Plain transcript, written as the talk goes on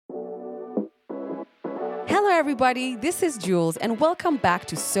Hello, everybody. This is Jules, and welcome back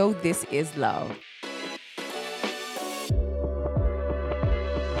to So This Is Love.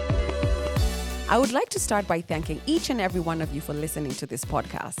 I would like to start by thanking each and every one of you for listening to this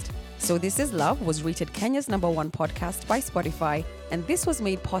podcast. So This Is Love was rated Kenya's #1 podcast by Spotify, and this was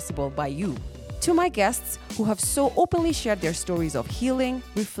made possible by you. To my guests who have so openly shared their stories of healing,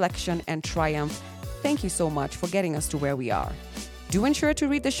 reflection, and triumph, thank you so much for getting us to where we are. Do ensure to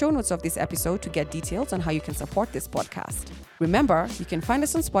read the show notes of this episode to get details on how you can support this podcast. Remember, you can find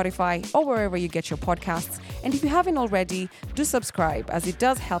us on Spotify or wherever you get your podcasts. And if you haven't already, do subscribe, as it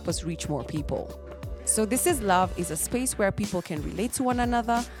does help us reach more people. So This Is Love is a space where people can relate to one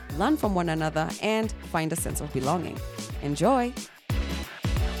another, learn from one another, and find a sense of belonging. Enjoy!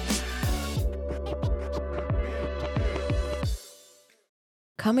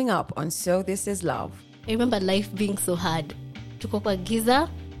 Coming up on So This Is Love. I remember life being so hard. Tuko kwa giza,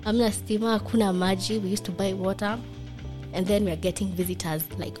 hamna stima, hakuna maji. We used to buy water, and then we are getting visitors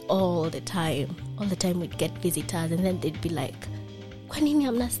like all the time. All the time we'd get visitors, and then they'd be like, "Kwa nini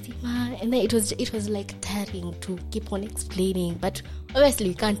hamna stima?" And then it was like tiring to keep on explaining. But obviously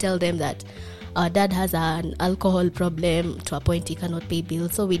we can't tell them that our dad has an alcohol problem to a point he cannot pay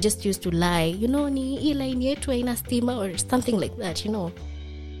bills. So we just used to lie, ni hii line yetu haina stima or something like that,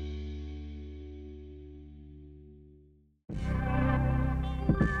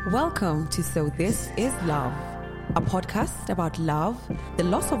 Welcome to So This Is Love, a podcast about love, the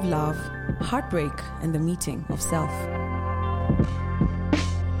loss of love, heartbreak, and the meeting of self.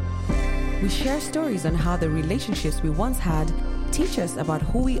 We share stories on how the relationships we once had teach us about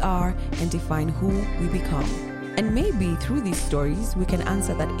who we are and define who we become. And maybe through these stories, we can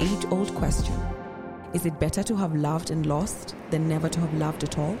answer that age-old question. Is it better to have loved and lost than never to have loved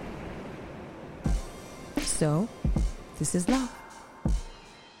at all? So, this is love.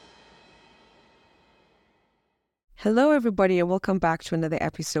 Hello, everybody, and welcome back to another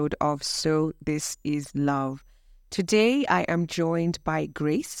episode of So This Is Love. Today, I am joined by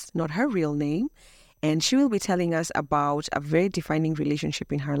Grace, not her real name, and she will be telling us about a very defining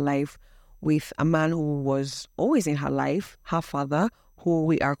relationship in her life with a man who was always in her life, her father, who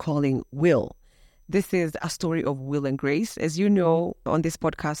we are calling Will. This is a story of Will and Grace. As you know, on this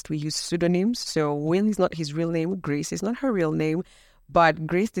podcast, we use pseudonyms. So Will is not his real name. Grace is not her real name. But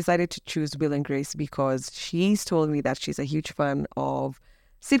Grace decided to choose Will and Grace because she's told me that she's a huge fan of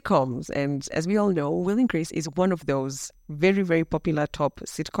sitcoms. And as we all know, Will and Grace is one of those very, very popular top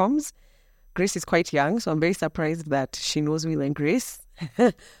sitcoms. Grace is quite young, so I'm very surprised that she knows Will and Grace.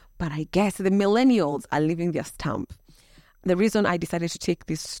 But I guess the millennials are leaving their stamp. The reason I decided to take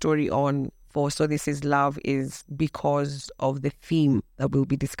this story on for So This Is Love is because of the theme that we'll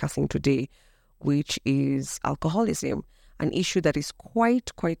be discussing today, which is alcoholism. An issue that is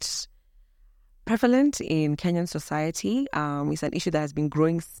quite prevalent in Kenyan society. It's an issue that has been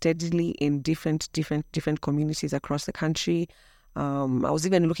growing steadily in different communities across the country. I was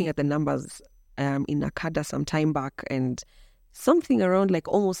even looking at the numbers in NACADA some time back, and something around like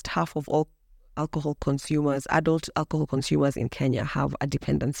almost half of all adult alcohol consumers in Kenya have a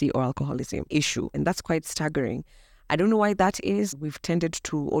dependency or alcoholism issue. And that's quite staggering. I don't know why that is. We've tended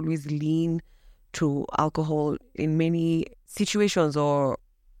to always lean to alcohol in many situations, or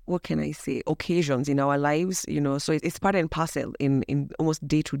what can I say, occasions in our lives, so it's part and parcel in almost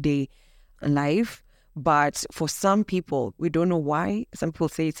day-to-day life. But for some people, we don't know why. Some people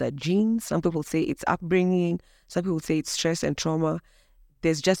say it's a gene, some people say it's upbringing, some people say it's stress and trauma.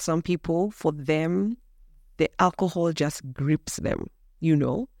 There's just some people, for them, the alcohol just grips them,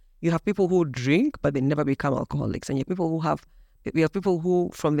 You have people who drink, but they never become alcoholics. And you have people who,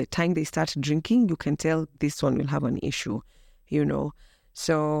 from the time they start drinking, you can tell this one will have an issue,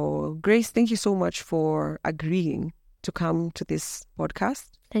 So, Grace, thank you so much for agreeing to come to this podcast.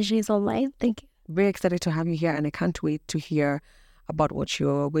 Pleasure is all mine. Thank you. Very excited to have you here, and I can't wait to hear about what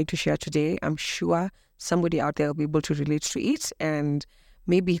you're going to share today. I'm sure somebody out there will be able to relate to it, and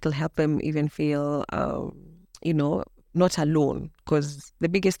maybe it'll help them even feel, not alone, because the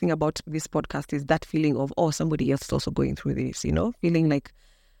biggest thing about this podcast is that feeling of, somebody else is also going through this, feeling like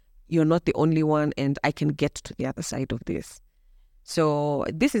you're not the only one and I can get to the other side of this. So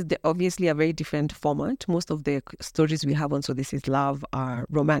this is obviously a very different format. Most of the stories we have on So This Is Love are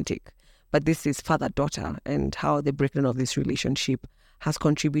romantic, but this is father-daughter and how the breakdown of this relationship has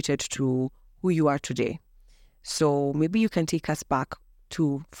contributed to who you are today. So maybe you can take us back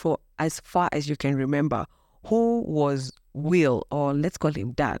for as far as you can remember. Who was Will, or let's call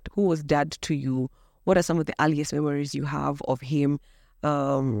him Dad? Who was Dad to you? What are some of the earliest memories you have of him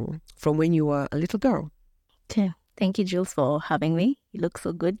from when you were a little girl? Okay. Thank you, Jules, for having me. You look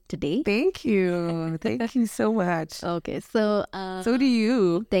so good today. Thank you. Thank you so much. Okay, so So do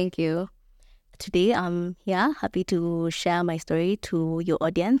you. thank you. Today I'm here happy to share my story to your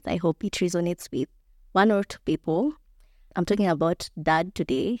audience. I hope it resonates with one or two people. I'm talking about Dad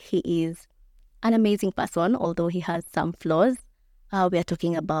today. He is an amazing person, although he has some flaws. We are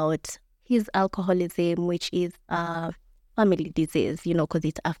talking about his alcoholism, which is a family disease, because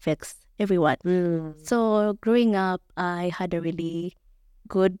it affects everyone. So growing up, I had a really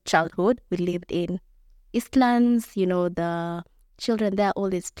good childhood. We lived in Eastlands, the children there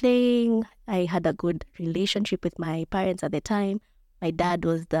always playing. I had a good relationship with my parents at the time. My dad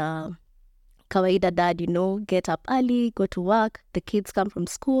was the kawaida dad, get up early, go to work. The kids come from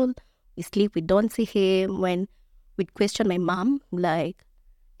school. We sleep, we don't see him. When we'd question my mom, like,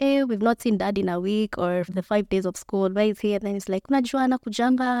 hey, we've not seen dad in a week or the 5 days of school, why is he? And then it's like, unajua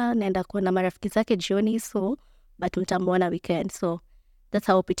anakujanga, naenda kuona marafiki zake jioni, so, but utamwona weekend. So that's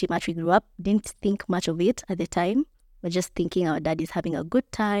how pretty much we grew up. Didn't think much of it at the time. We're just thinking our dad is having a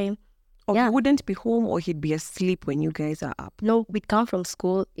good time. Or he wouldn't be home, or he'd be asleep when you guys are up. No, we'd come from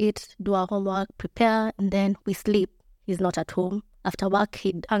school, eat, do our homework, prepare, and then we sleep. He's not at home. After work,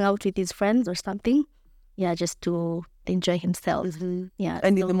 he'd hang out with his friends or something. Yeah, just to enjoy himself. Yeah.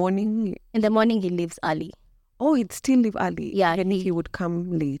 And in the morning? In the morning, he leaves early. Oh, he'd still leave early? Yeah. And he would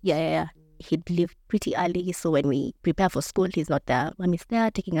come late? Yeah. He'd leave pretty early. So when we prepare for school, he's not there. Mommy's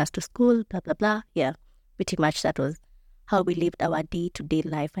there taking us to school, blah, blah, blah. Yeah, pretty much that was how we lived our day-to-day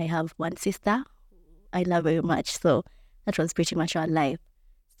life. I have one sister I love very much. So that was pretty much our life.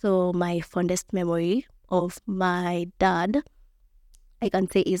 So my fondest memory of my dad, I can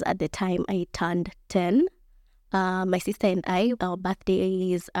say, is at the time I turned 10. My sister and I, our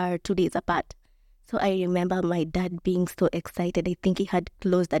birthdays are 2 days apart. So I remember my dad being so excited. I think he had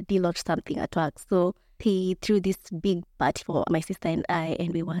closed a deal or something at work. So he threw this big party for my sister and I,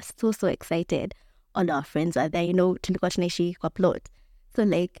 and we were so excited. All our friends are there, tulikuwa tunaishi kwa plot. So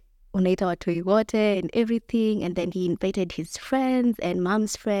like, unaita watu wote and everything. And then he invited his friends and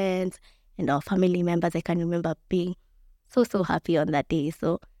mom's friends and our family members. I can remember being so happy on that day.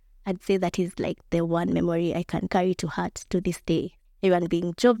 So I'd say that is like the one memory I can carry to heart to this day. Everyone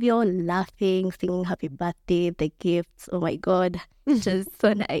being jovial, laughing, singing happy birthday, the gifts. Oh my God. It was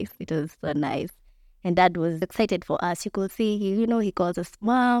so nice. It was so nice. And Dad was excited for us. You could see, he calls us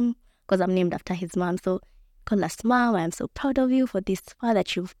mom because I'm named after his mom. So call us mom. I'm so proud of you for this far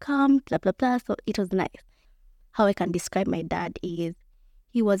that you've come, blah, blah, blah. So it was nice. How I can describe my dad is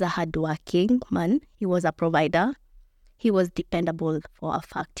he was a hardworking man. He was a provider. He was dependable for a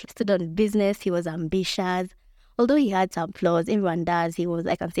fact. He stood on business. He was ambitious. Although he had some flaws, everyone does.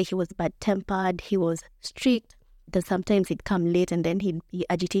 I can say he was bad-tempered. He was strict. Then sometimes he'd come late and then he'd be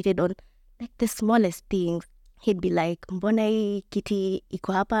agitated on like the smallest things. He'd be like, mbona hii kiti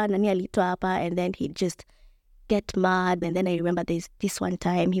iko hapa, nani alitoa hapa? And then he'd just get mad. And then I remember this one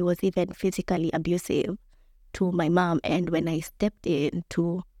time he was even physically abusive to my mom. And when I stepped in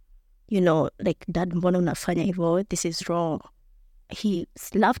to, like, Dad, mbona unafanya hivyo? This is wrong. He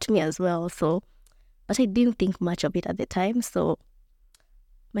slapped me as well. So, but I didn't think much of it at the time. So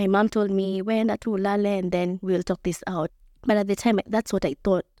my mom told me, wenda tu ulale and then we'll talk this out. But at the time, that's what I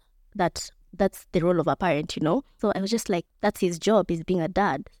thought, that's the role of a parent, So I was just like, that's his job, is being a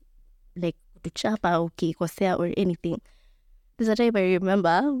dad. Like, kuchapa, ukikosea or anything. There's a time I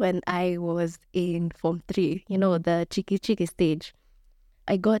remember when I was in Form 3, the cheeky stage.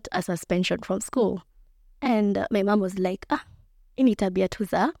 I got a suspension from school. And my mom was like, ini tabia tu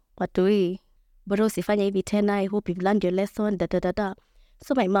za watu hii. Bora usifanya hivi tena, I hope you've learned your lesson, da.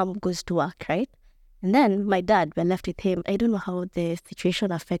 So my mom goes to work, right? And then my dad, we're left with him. I don't know how the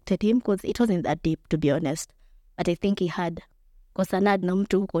situation affected him because it wasn't that deep, to be honest. But I think he had kosanad na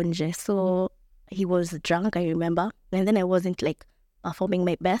mtu huko nje. So he was drunk, I remember. And then I wasn't like performing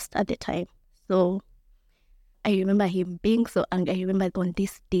my best at the time. So I remember him being so angry. I remember on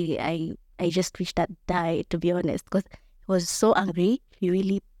this day, I just wished that died, to be honest, because he was so angry. He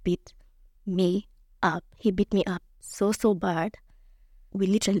really beat me up. He beat me up so bad. We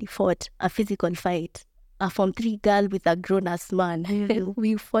literally fought a physical fight. A Form 3 girl with a grown-ass man.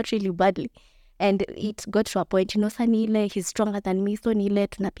 We fought really badly. And it got to a point, sa nile, he's stronger than me, so nile,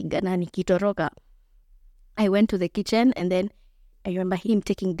 tunapigana nikitoroka. I went to the kitchen and then I remember him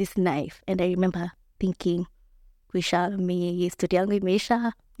taking this knife. And I remember thinking, kwisha, story yangu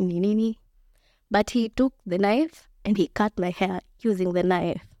imeisha, nini. But he took the knife and he cut my hair using the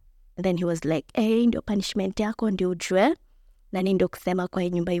knife. And then he was like, hey, ndio punishment yako ndio ujue. Na ndio kusema kwa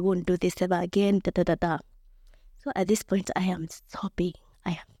nyumba, you won't do this ever again, da. So at this point, I am sobbing.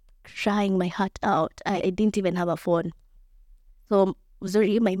 I am crying my heart out. I didn't even have a phone. So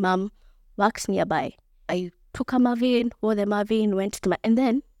Zuri, my mom, works nearby. I took a Marvin, wore the Marvin, went to my... And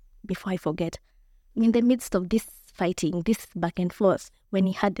then, before I forget, in the midst of this fighting, this back and forth, when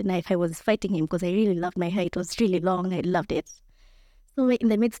he had the knife, I was fighting him because I really loved my hair. It was really long. I loved it. So in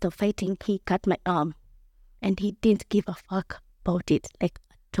the midst of fighting, he cut my arm. And he didn't give a fuck about it, like,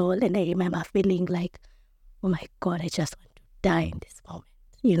 at all. And I remember feeling like, oh my God, I just want to die in this moment.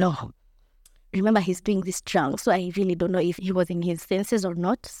 You know, remember he's doing this drunk. So I really don't know if he was in his senses or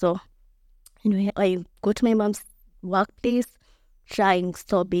not. So anyway, I go to my mom's workplace, crying,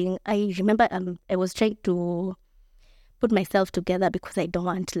 sobbing. I remember I was trying to put myself together because I don't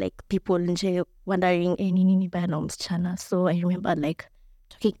want like people nje wondering nini baya na msichana. So I remember like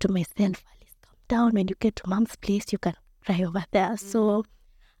talking to myself, Alice, calm down. When you get to mom's place, you can cry over there. So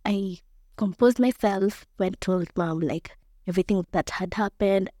I composed myself, went told mom like everything that had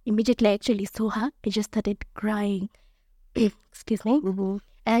happened. Immediately I actually saw her. I just started crying. Excuse me. Mm-hmm.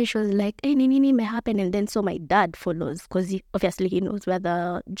 And she was like, hey, nini may happen. And then so my dad follows because obviously he knows where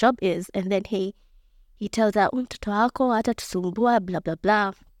the job is. And then he tells her, mtoto wako hata tusumbua, blah, blah,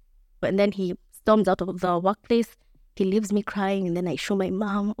 blah. And then he storms out of the workplace. He leaves me crying. And then I show my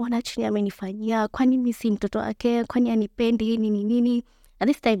mom, ona chini amenifanyia, kwani mimi si mtoto wake, kwani anipendi, nini. And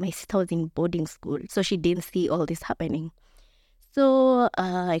this time my sister was in boarding school. So she didn't see all this happening. So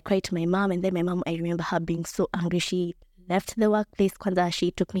I cried to my mom. And then my mom, I remember her being so angry. She left the workplace. Kwanza, she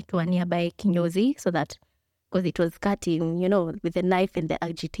took me to a nearby kinyozi so that, because it was cutting, you know, with the knife and the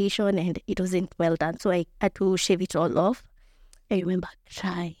agitation, and it wasn't well done. So I had to shave it all off. I remember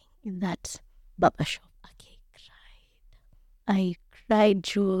crying in that barber shop. I cried,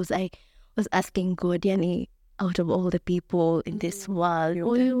 Jules. I was asking God, yani, out of all the people in this world,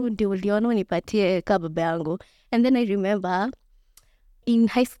 huyu ndio uliona unipatie ka baba yangu. And then I remember in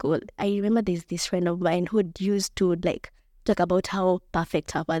high school, I remember there's this friend of mine who used to like talk about how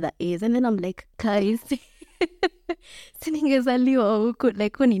perfect her father is. And then I'm like, guys, siningezaliwa huku,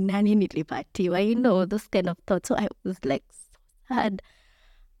 like, huni nani nilipatiwa, you know, those kind of thoughts. So I was like so sad.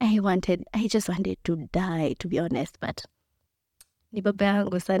 I just wanted to die, to be honest, but ni baba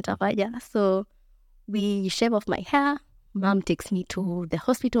yangu santa faja. So we shave off my hair. Mom takes me to the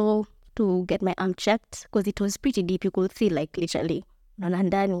hospital to get my arm checked because it was pretty deep. You could see like literally.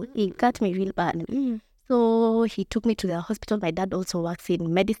 And then he cut me real bad. So he took me to the hospital. My dad also works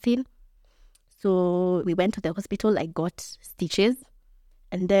in medicine. So we went to the hospital. I got stitches.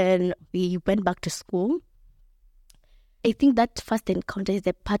 And then we went back to school. I think that first encounter is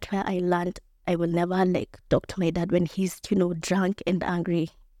the part where I learned I will never like talk to my dad when he's, you know, drunk and angry,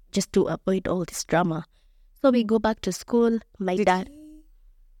 just to avoid all this drama. So we go back to school. My dad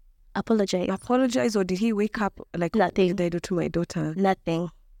apologize, or did he wake up like, nothing? What did I do to my daughter? Nothing,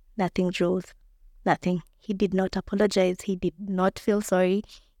 Jules. Nothing. He did not apologize. He did not feel sorry.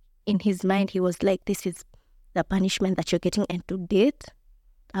 In his mind, he was like, this is the punishment that you're getting, and to date,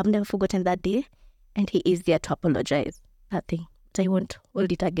 I've never forgotten that day. And he is there to apologize. Nothing. But I won't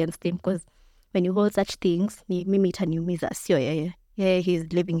hold it against him, because when you hold such things, mimi itaniumiza, sio yeye. Yeah,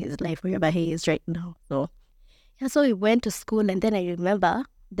 he's living his life wherever he is right now. So we went to school, and then I remember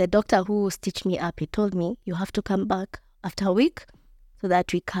the doctor who stitched me up, he told me, you have to come back after a week so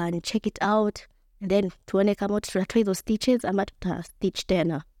that we can check it out. And then tuone kama tutatoa those stitches ama tutastitch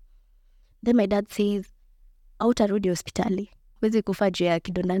tena. Then my dad says, hautarudi hospitali. Huwezi kufa juu ya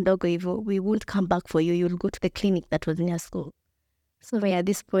kidonda ndogo hivyo. We won't come back for you. You'll go to the clinic that was near school. So at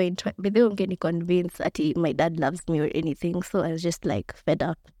this point, but they won't get me convinced that my dad loves me or anything. So I was just like fed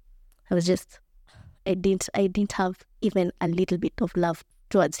up. I didn't have even a little bit of love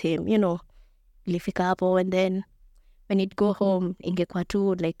towards him, you know. Ilifika hapo, and then when he'd go home, ingekuwa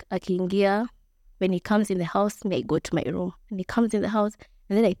tu like akiingia, when he comes in the house, I go to my room. And he comes in the house,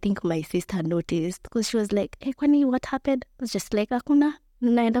 and then I think my sister noticed, because she was like, hey, kwani, what happened? I was just like, hakuna,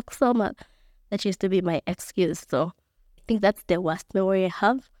 naenda kusoma. That used to be my excuse. So I think that's the worst memory I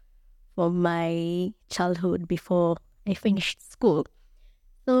have from my childhood before I finished school.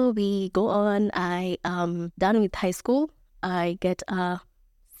 So we go on. I am done with high school. I get a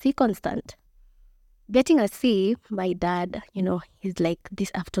C constant. Getting a C, my dad, you know, he's like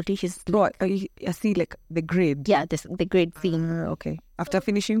this after this. Right, I see like the grade. Yeah, the grade C. Okay. After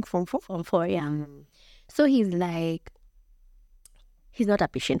finishing Form 4? Form 4, yeah. So he's like, he's not a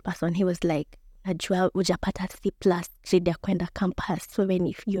patient person. He was like, najua ujapata C+ grade ya kwenda campus. So when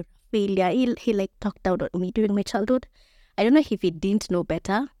if you're a failure, he like talked out on me during my childhood. I don't know if he didn't know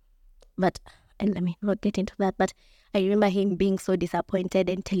better, but and let me not get into that. But I remember him being so disappointed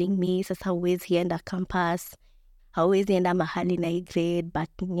and telling me, sasa huwezi enda campus. hauwezi enda mahali na hii grade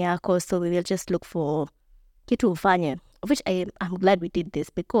but ni yako, so we will just look for kitu ufanye, which I'm glad we did this,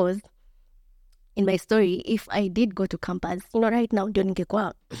 because in my story, if I did go to campus, right now ndio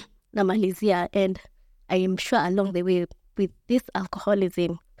ningekuwa namalizia, and I am sure along the way with this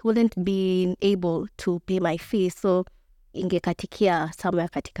alcoholism wouldn't be able to pay my fees, so ingekatikia somewhere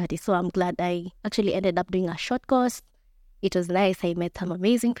katikati. So I'm glad I actually ended up doing a short course. It was nice. I met some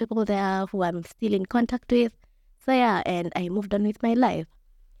amazing people there who I'm still in contact with. So yeah, and I moved on with my life.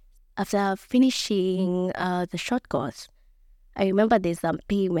 After finishing the short course, I remember there's some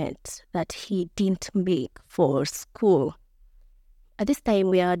payment that he didn't make for school. At this time,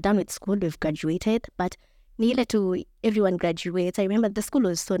 we are done with school, we've graduated, but needed to everyone graduates. I remember the school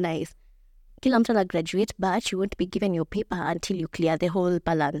was so nice. Kila mtu ana graduate, but you won't be given your paper until you clear the whole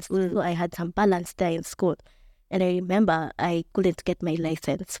balance. So I had some balance there in school. And I remember I couldn't get my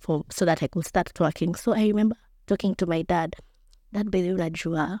license so that I could start working. So I remember talking to my dad, Dad, by the way,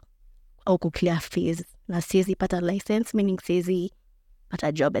 unajua au kuclear fees na siwezi pata license, meaning siwezi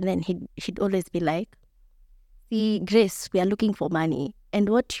pata job. And then he'd always be like, see, Grace, we are looking for money. And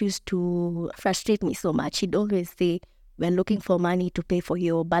what used to frustrate me so much, he'd always say, we're looking for money to pay for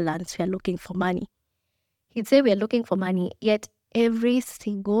your balance. We're looking for money. He'd say we're looking for money, yet every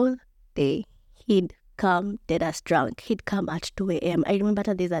single day he'd come dead as drunk. He'd come at 2 a.m. I remember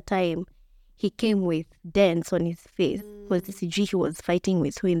that there's a time he came with dents on his face because the CG he was fighting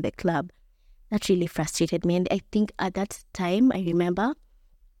with who in the club. That really frustrated me. And I think at that time, I remember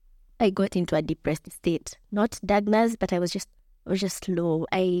I got into a depressed state. Not diagnosed, but I was just low.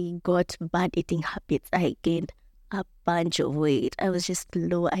 I got bad eating habits. I gained a bunch of weight. I was just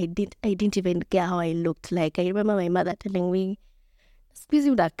low. I didn't even care how I looked like. I remember my mother telling me, "Squeeze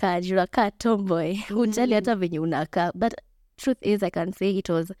unakaa tomboy. Unjali hata venye unakaa." But truth is, I can say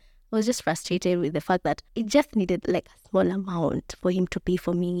I was just frustrated with the fact that it just needed like a small amount for him to pay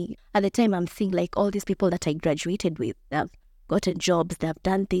for me. At the time, I'm seeing like all these people that I graduated with, they've gotten jobs, they've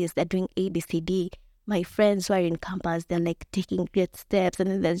done this, they're doing ABCD. My friends who are in campus, they're like taking great steps. And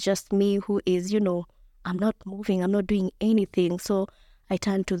then there's just me who is, I'm not moving, I'm not doing anything. So I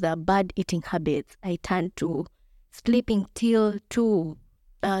turned to the bad eating habits. I turned to sleeping till 2,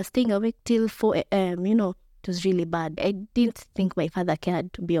 staying awake till 4 a.m., It was really bad. I didn't think my father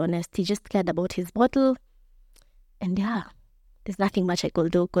cared, to be honest. He just cared about his bottle. And yeah, there's nothing much I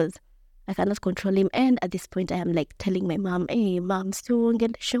could do because I cannot control him. And at this point, I am like telling my mom, "Hey, mom, still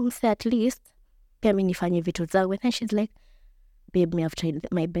get shonse at least. Pia mimi nifanye vitu zangu." And then she's like, "Babe, me have tried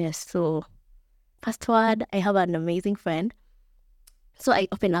my best." So fast forward, I have an amazing friend. So I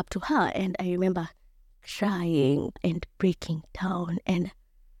open up to her and I remember crying and breaking down. And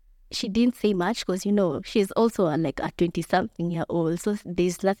she didn't say much because, she's also like a 20-something-year-old. So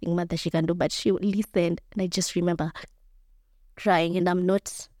there's nothing much that she can do, but she listened. And I just remember crying. And I'm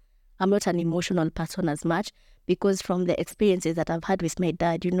not an emotional person as much because from the experiences that I've had with my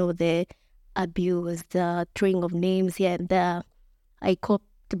dad, the abuse, the throwing of names here and there, I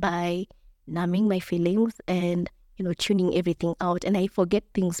coped by numbing my feelings and, tuning everything out. And I forget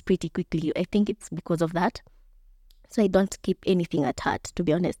things pretty quickly. I think it's because of that. So I don't keep anything at heart, to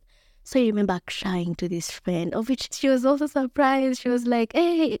be honest. So I remember crying to this friend, of which she was also surprised. She was like,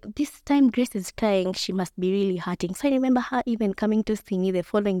 "Hey, this time Grace is crying. She must be really hurting." So I remember her even coming to see me the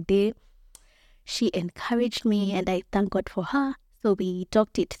following day. She encouraged me and I thank God for her. So we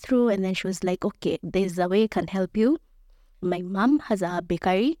talked it through and then she was like, "Okay, there's a way I can help you. My mom has a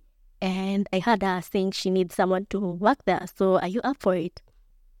bakery and I heard her saying she needs someone to work there. So are you up for it?"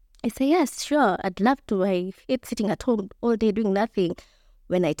 I say, "Yes, sure. I'd love to. I hate sitting at home all day doing nothing."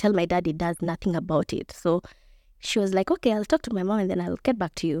 When I tell my dad, he does nothing about it. So she was like, "Okay, I'll talk to my mom and then I'll get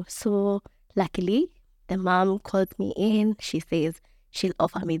back to you." So luckily, the mom called me in. She says she'll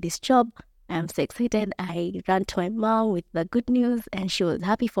offer me this job. I'm so excited. I ran to my mom with the good news and she was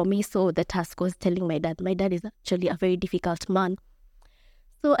happy for me. So the task was telling my dad. My dad is actually a very difficult man.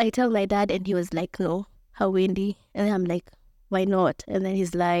 So I tell my dad and he was like, "No, how windy?" And then I'm like, "Why not?" And then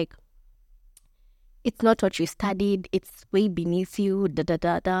he's like, "It's not what you studied. It's way beneath you,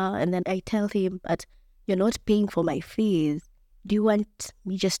 da-da-da-da." And then I tell him, "But you're not paying for my fees. Do you want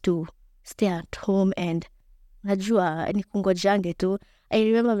me just to stay at home and najua nikungojange tu?" I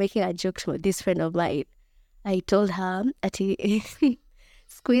remember making a joke to this friend of mine. I told her, ati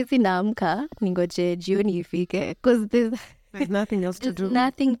siku hizi naamka ningoje jioni ifike because there's nothing else to do.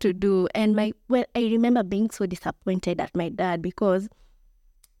 Nothing to do. And I remember being so disappointed at my dad because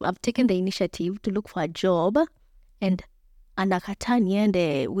I've taken the initiative to look for a job and anakataa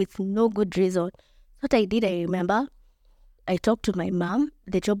niende with no good reason. What I did, I remember, I talked to my mom.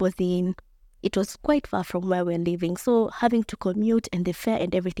 The job was in it was quite far from where we're living. So having to commute and the fare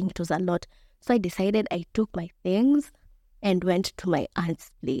and everything, it was a lot. So I decided I took my things and went to my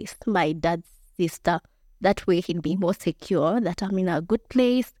aunt's place, my dad's sister. That way he'd be more secure that I'm in a good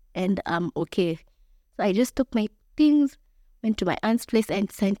place and I'm okay. So I just took my things, went to my aunt's place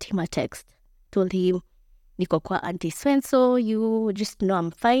and sent him a text. Told him, niko kwa Auntie Swenso, you just know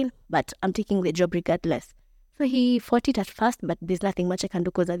I'm fine, but I'm taking the job regardless. So he fought it at first, but there's nothing much I can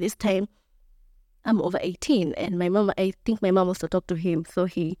do because at this time, I'm over 18 and I think my mom also talked to him, so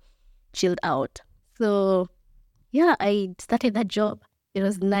he chilled out. So yeah, I started that job. It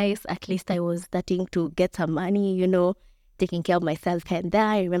was nice. At least I was starting to get some money, taking care of myself. And there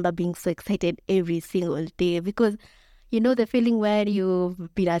I remember being so excited every single day because, the feeling where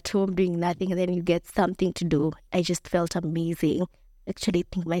you've been at home doing nothing and then you get something to do. I just felt amazing. Actually, I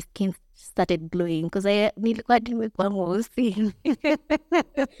think my skin started glowing because I nilikuwa nimekuwa mweusi.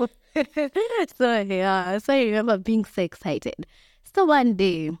 So I remember being so excited. So one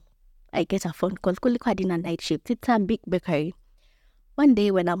day, I get a phone call. Kulikuwa dinner night shift. It's a big bakery. One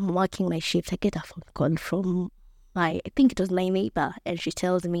day when I'm working my shift, I get a phone call from I think it was my neighbor, and she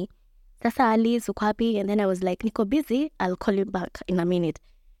tells me, Sasa Alice, uko wapi? And then I was like, niko busy, I'll call you back in a minute.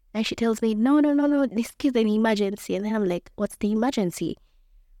 And she tells me, no, this is an emergency. And then I'm like, what's the emergency?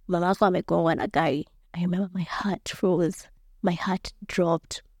 Mama yako amegongwa na gari. I remember my heart froze. My heart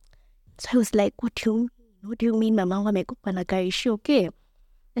dropped. So I was like, what do you mean mama yako amegongwa na gari? Is she okay?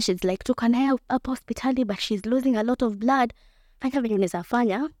 And she's like, tuko naye up hospitali, but she's losing a lot of blood. Fanya venye unaweza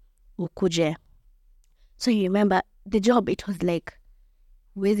fanya, ukuje. So you remember, the job, it was like,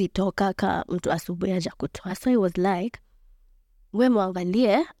 wezi toka ka mtu asubuhi haja kutoa. So I was like, we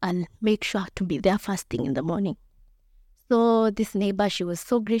mwangalie, I'll make sure to be there first thing in the morning. So this neighbor, she was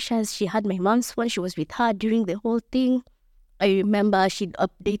so gracious. She had my mom's phone. She was with her during the whole thing. I remember she'd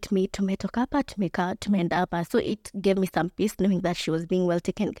update me, tumetoka hapa, tumeenda hapa. So it gave me some peace knowing that she was being well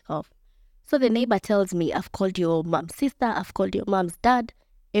taken care of. So the neighbor tells me, I've called your mom's sister, I've called your mom's dad,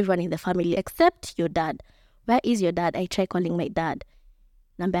 everyone in the family except your dad. Where is your dad? I tried calling my dad.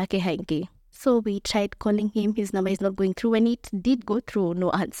 Namba yake haingi. So we tried calling him. His number is not going through. When it did go through,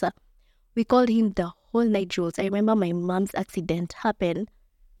 no answer. We called him the whole night, Jules. I remember my mom's accident happened.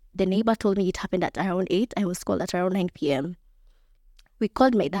 The neighbor told me it happened at around 8. I was called at around 9 p.m. We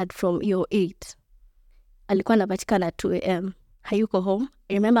called my dad from 8. Alikuwa anapatikana at 2 a.m. Hayuko home.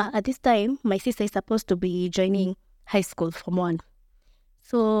 I remember at this time, my sister is supposed to be joining high school from 1.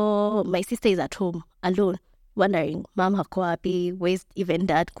 So my sister is at home alone, wondering, mom hako wapi, where's even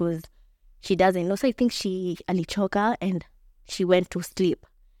dad, because she doesn't know. So I think she alichoka and she went to sleep.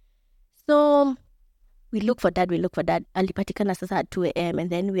 So we look for dad. Alipatikana sasa at 2 a.m. And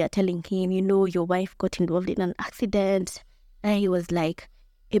then we are telling him, your wife got involved in an accident. And he was like,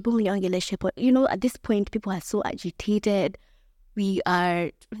 ebu mniongeleshe. At this point, people are so agitated. We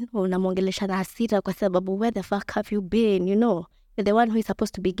are, namwongelesha na hasira kwa sababu, where the fuck have you been? You're the one who is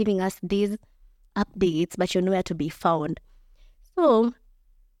supposed to be giving us these updates, but you're nowhere to be found. So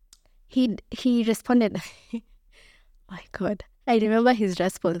he responded. My God. I remember his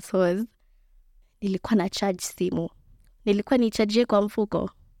response was, nilikuwa na charge simu. Nilikuwa nichajie kwa mfuko.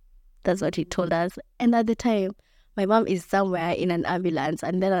 That's what he told us. And at the time, my mom is somewhere in an ambulance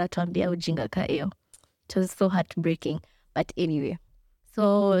and then anatuambia ujinga ka hiyo. It was so heartbreaking. But anyway,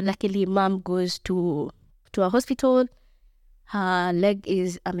 so luckily mom goes to a hospital. Her leg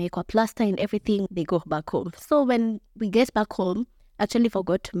is amewekwa plaster and everything. They go back home. So when we get back home, actually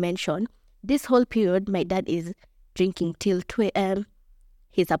forgot to mention, this whole period, my dad is drinking till 2 a.m.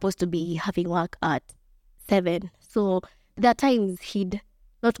 He's supposed to be having work at 7. So there are times he'd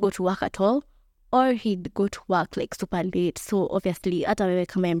not go to work at all, or he'd go to work like super late. So obviously, hata wewe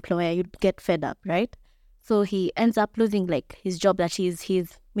kama employer, you'd get fed up, right? So he ends up losing like his job that is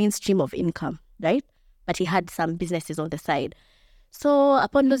his main stream of income, right? But he had some businesses on the side. So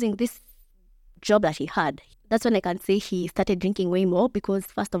upon losing this job that he had, that's when I can say he started drinking way more because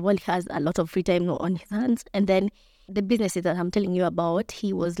first of all, he has a lot of free time on his hands. And then the businesses that I'm telling you about,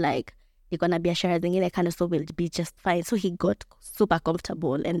 he was like, you're going to be a share zingine kind of so will be just fine. So he got super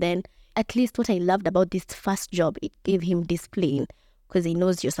comfortable. And then at least what I loved about this first job, it gave him discipline because he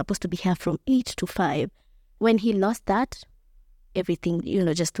knows you're supposed to be here from 8 to 5. When he lost that, everything,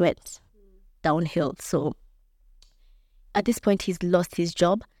 just went downhill. So at this point, he's lost his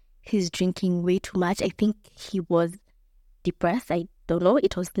job. He's drinking way too much. I think he was depressed. I don't know.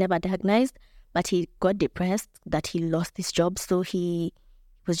 It was never diagnosed, but he got depressed that he lost his job. So he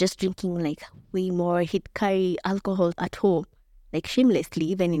was just drinking like way more. He'd carry alcohol at home, like shamelessly,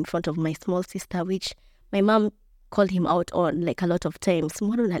 even in front of my small sister, which my mom call him out on like a lot of times.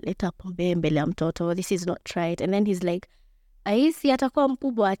 Mbona unaleta pombe mbele ya mtoto? This is not right. And then he's like, aisi atakuwa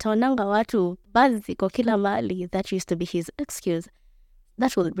mkubwa ataonanga watu buzz ziko kila mahali. That used to be his excuse.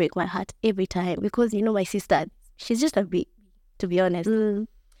 That will break my heart every time because, you know, my sister, she's just a bit, to be honest.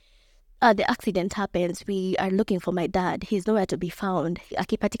 The accident happens. We are looking for my dad. He's nowhere to be found.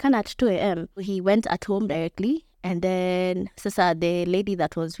 Akipatikana at 2 a.m. He went at home directly. And then sasa the lady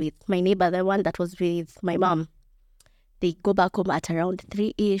that was with my neighbor, the one that was with my mom, they go back home at around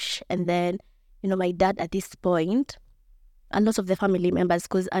 3-ish. And then, you know, my dad at this point, a lot of the family members,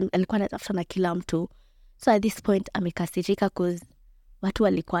 because alikuwa anatafuta kila mtu. So at this point, amekasirika because watu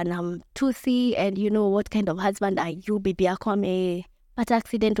walikuwa na mtusi, and you know, what kind of husband are you? Bibi yako amepata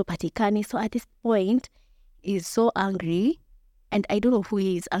accident upatikani. So at this point, he's so angry. And I don't know who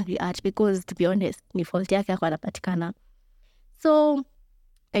he is angry at because, to be honest, ni fault yake ako anapatikana. So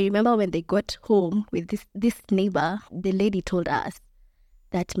I remember when they got home with this neighbor, the lady told us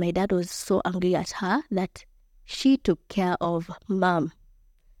that my dad was so angry at her that she took care of mom.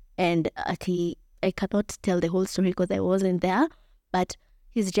 And I cannot tell the whole story because I wasn't there, but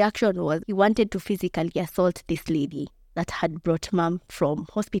his reaction was he wanted to physically assault this lady that had brought mom from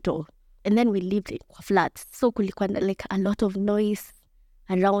hospital. And then we lived in flats. So kulikuwa like a lot of noise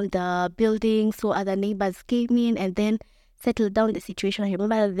around the building. So other neighbors came in and then settled down the situation. I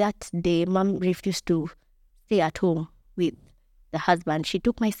remember that day, mom refused to stay at home with the husband. She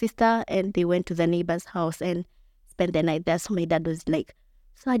took my sister and they went to the neighbor's house and spent the night there. So my dad was like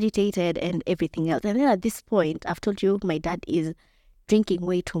so agitated and everything else. And then at this point, I've told you, my dad is drinking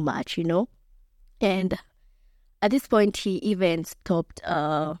way too much, you know. And at this point, he even stopped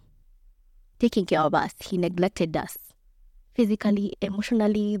taking care of us. He neglected us physically,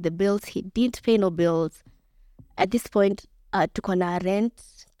 emotionally, the bills. He didn't pay no bills. At this point, tuko na rent.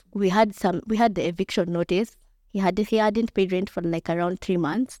 We had the eviction notice. He hadn't paid rent for like around 3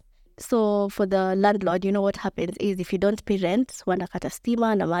 months. So for the landlord, you know what happens is if you don't pay rent, wanakata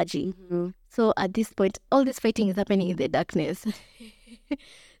stima na maji. So at this point, all this fighting is happening in the darkness.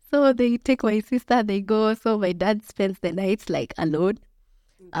 So they take my sister, they go. So my dad spends the nights like alone.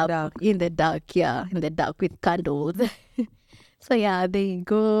 In the dark with candles. So yeah, they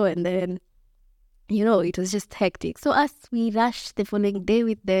go and then, you know, it was just hectic. So us, we rushed the following day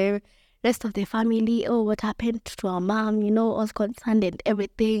with the rest of the family. Oh, what happened to our mom, you know, all concerned and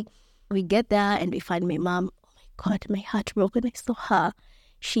everything. We get there and we find my mom. Oh my God, my heart broke when I saw her.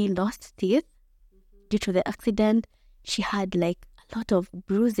 She lost teeth due to the accident. She had like a lot of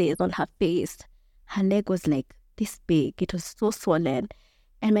bruises on her face. Her leg was like this big. It was so swollen.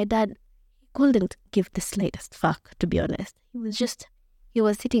 And my dad couldn't give the slightest fuck, to be honest. He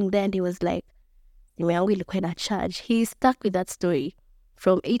was sitting there and he was like, charge. He stuck with that story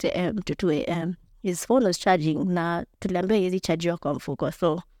from 8 a.m. to 2 a.m. His phone was charging. Na tuliambiwa hizi charge kwa mfuko.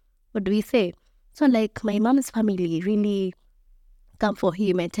 So what do we say? So like my mom's family really come for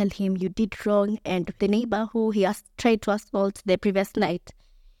him and tell him you did wrong. And the neighbor who he has tried to assault the previous night,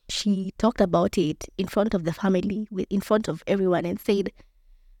 she talked about it in front of the family, in front of everyone, and said,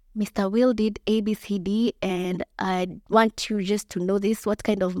 Mr. Will did ABCD, and I want you just to know this, what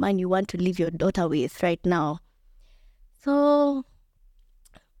kind of man you want to leave your daughter with right now. So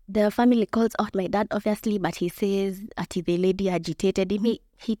the family calls out my dad, obviously, but he says the lady agitated him.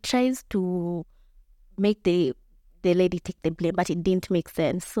 He tries to make the lady take the blame, but it didn't make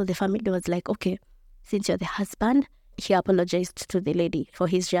sense. So the family was like, okay, since you're the husband, he apologized to the lady for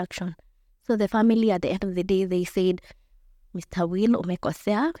his reaction. So the family, at the end of the day, they said, Mr. Will,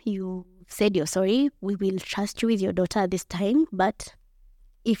 umekosea, you said you're sorry. We will trust you with your daughter this time, but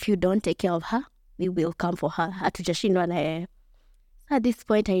if you don't take care of her, we will come for her. Hatujashindwa na yeye. At this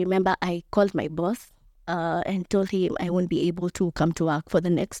point, I remember I called my boss and told him I won't be able to come to work for the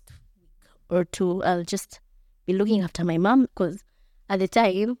next week or two. I'll just be looking after my mom because at the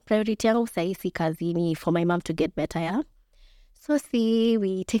time, priority yangu sahi si kazini for my mom to get better, yeah? So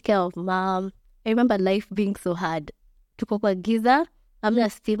we take care of mom. I remember life being so hard. Tuko kwa giza, hamna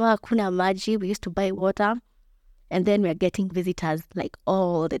stima, hakuna maji. We used to buy water. And then we're getting visitors like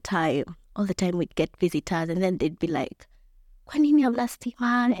all the time. All the time we'd get visitors and then they'd be like, kwa nini hamna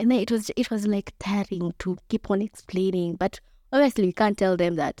stima? And then it was like tiring to keep on explaining. But obviously we can't tell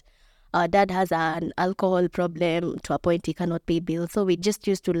them that our dad has an alcohol problem to a point he cannot pay bills. So we just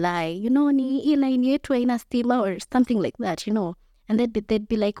used to lie, you know, ni line yetu haina stima or something like that, you know. And then they'd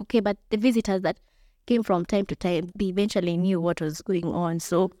be like, okay, but the visitors that came from time to time, they eventually knew what was going on.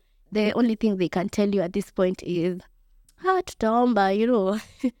 So the only thing they can tell you at this point is, tutaomba, you know,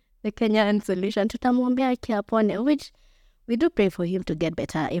 the Kenyan solution, tutamwombea kiapone, which we do pray for him to get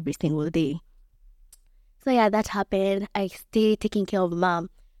better every single day. So yeah, that happened. I stay taking care of mom.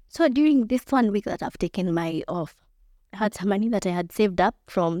 So during this 1 week that I've taken my off, I had some money that I had saved up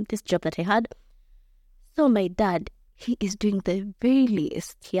from this job that I had. So my dad, he is doing the very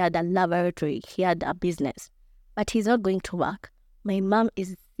least. He had a laboratory, he had a business, but he's not going to work. My mom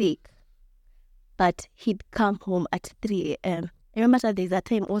is sick, but he'd come home at 3 a.m. I remember that there's a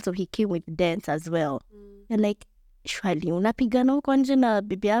time also he came with dents as well. And like, shwali, unapigana huko nje na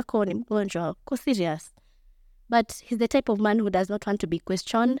bibi yako ni mgonjwa, ko serious. But he's the type of man who does not want to be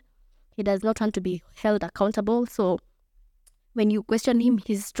questioned. He does not want to be held accountable. So when you question him,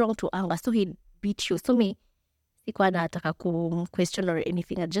 he's strong to anger. So he'd beat you. So me, sikuwa nataka question or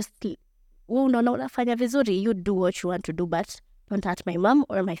anything. I just, unaona unafanya vizuri, you do what you want to do, but don't hurt my mom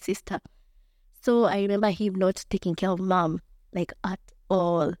or my sister. So I remember him not taking care of mom, like at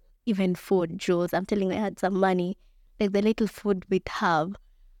all. Even food, Jules. I'm telling you, I had some money. Like the little food we'd have,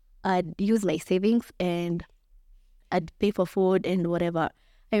 I'd use my savings and I'd pay for food and whatever.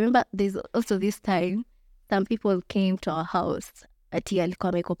 I remember there's also this time, some people came to our house. Ati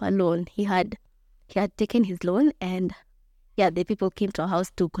alikuwa amekopa loan. He had taken his loan, and yeah, the people came to our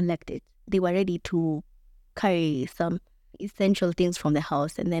house to collect it. They were ready to carry some essential things from the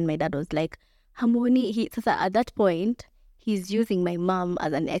house. And then my dad was like, Hamoni, at that point, he's using my mom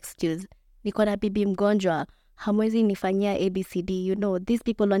as an excuse. Niko na bibi mgonjwa, hamwezi nifanyia ABCD. You know, these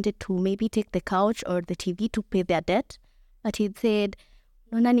people wanted to maybe take the couch or the TV to pay their debt. But he'd said,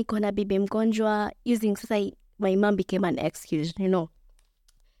 nona niko na bibi mgonjwa, using, my mom became an excuse, you know.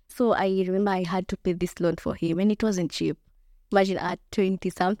 So I remember I had to pay this loan for him, and it wasn't cheap. Imagine at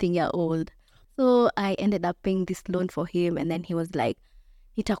 20-something year old. So I ended up paying this loan for him, and then he was like,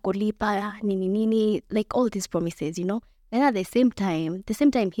 nitakulipa, nini, like all these promises, you know. And at the same time,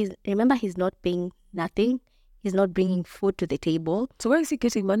 he's not paying nothing. He's not bringing food to the table. So where is he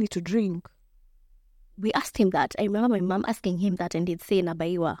getting money to drink? We asked him that. I remember my mom asking him that, and he'd say,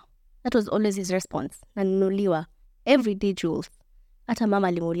 nabaiwa. That was always his response. Nanunuliwa. Every day, Jules. Hata mama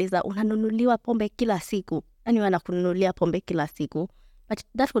alimuuliza, unanunuliwa pombe kila siku. Yaani wanakununulia pombe kila siku. But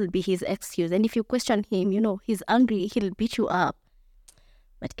that will be his excuse. And if you question him, you know, he's angry, he'll beat you up.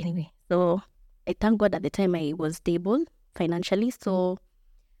 But anyway, so I thank God at the time I was stable financially. So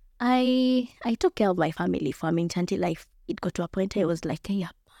I took care of my family for a minute until it got to a point I was like, hey,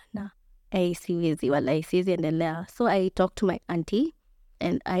 hapana. Siwezi endelea. So I talked to my auntie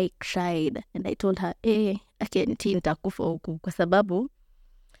and I cried and I told her, auntie, nitakufa huku kwa sababu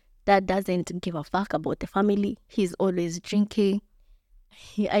dad doesn't give a fuck about the family. He's always drinking.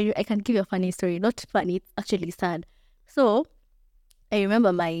 I can give you a funny story. Not funny, it's actually sad. So I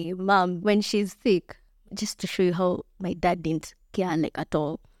remember my mom, when she's sick, just to show you how my dad didn't care like at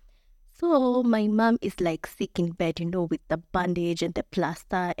all. So my mom is like sick in bed, you know, with the bandage and the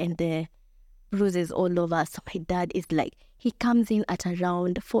plaster and the bruises all over. So my dad is like, he comes in at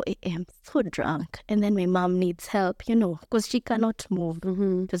around 4 a.m. so drunk. And then my mom needs help, you know, because she cannot move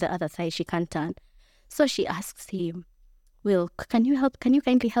to the other side. She can't turn. So she asks him, Will, can you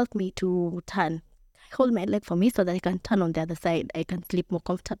kindly help me to turn? Hold my leg for me so that I can turn on the other side. I can sleep more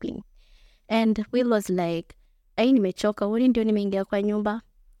comfortably. And Will was like, ai nimechoka, woni ndio nimeingia kwa nyumba.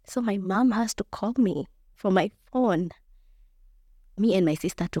 So my mom has to call me from my phone. Me and my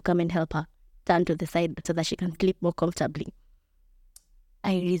sister to come and help her turn to the side so that she can sleep more comfortably.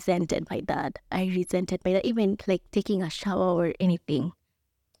 I resented my dad. Even like taking a shower or anything.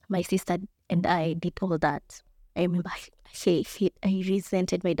 My sister and I did all that. I remember I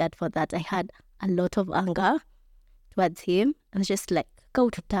resented my dad for that. I had a lot of anger towards him. And just like, go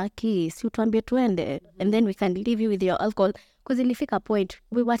to Turkey, si utuambie tuende, and then we can leave you with your alcohol. Because ilifika a point,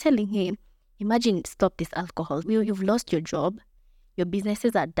 we were telling him, imagine, stop this alcohol. You've lost your job. Your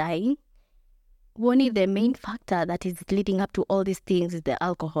businesses are dying. Only the main factor that is leading up to all these things is the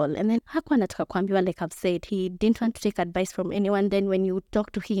alcohol. And then hakuwa anataka kuambiwa, like I've said, he didn't want to take advice from anyone. Then when you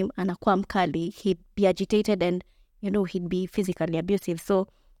talk to him, anakuwa mkali, he'd be agitated and, you know, he'd be physically abusive. So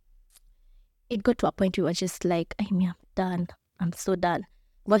it got to a point where we were just like, I'm done. I'm so done.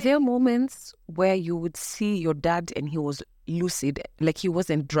 Were there moments where you would see your dad and he was lucid, like he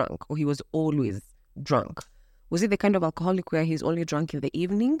wasn't drunk or he was always drunk? Was it the kind of alcoholic where he's only drunk in the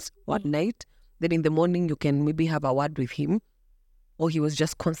evenings or at night? Then in the morning you can maybe have a word with him? Or he was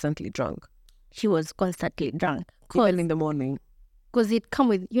just constantly drunk? He was constantly drunk. Even in the morning? Because it come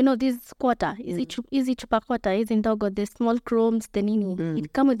with, you know, this quarter. Easy chupa quarter, easy ndogo, the small chromes, the nini.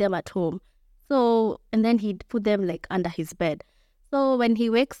 He'd come with them at home. So, and then he'd put them like under his bed. So when he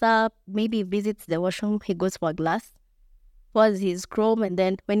wakes up, maybe visits the washroom, he goes for a glass, pours his chrome, and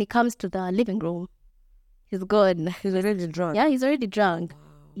then when he comes to the living room, he's gone. He's already drunk? Yeah, he's already drunk. Wow.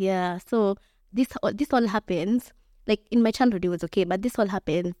 Yeah, so this all happens, like in my childhood it was okay, but this all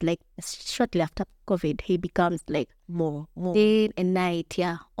happens like shortly after COVID. He becomes like More. day and night,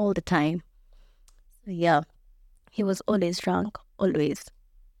 yeah, all the time. Yeah, he was always drunk, always.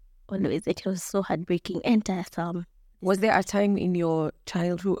 It was so heartbreaking and tiresome. Was there a time in your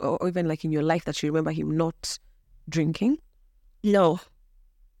childhood or even like in your life that you remember him not drinking? No.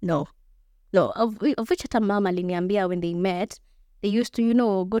 Of which hata mama aliniambia when they met, they used to,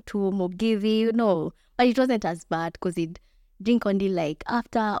 go to Mugithi, but it wasn't as bad because he'd drink only like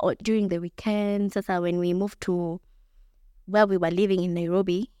after or during the weekends. Sasa when we moved to where we were living in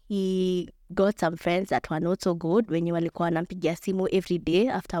Nairobi, he got some friends that were not so good. When you walikuwa wanampigia simu every day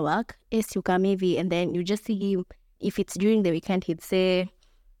after work, you come hivi, and then you just see him. If it's during the weekend, he'd say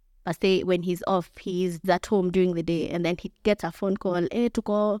when he's off, he's at home during the day, and then he'd get a phone call,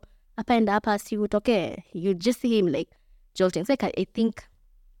 tuko hapa and hapa, si utoke. You just see him like jolting. It's like I think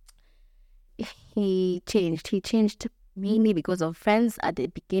he changed mainly because of friends at the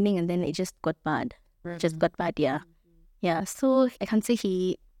beginning, and then it just got bad. Yeah. So I can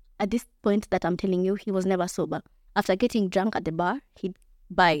say at this point that I'm telling you, he was never sober. After getting drunk at the bar, he'd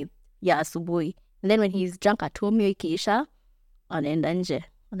buy asubuhi, and then when he's drunk at home, hiyo ikiisha, anaenda nje,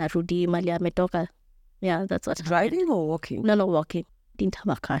 anarudi mali ametoka. Yeah, that's what Driving happened. or walking? No, walking. Didn't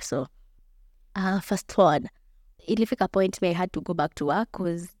have a car, so fast forward, ilifika point where I had to go back to work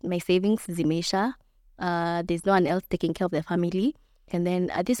because my savings zimeisha. There's no one else taking care of the family, and then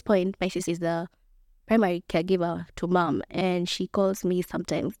at this point, my sister is the primary caregiver to mom, and she calls me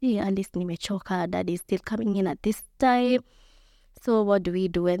sometimes, hey Alice, nimechoka, dad is still coming in at this time, so what do we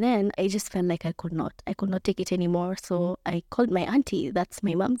do? And then I just felt like I could not take it anymore. So I called my auntie, that's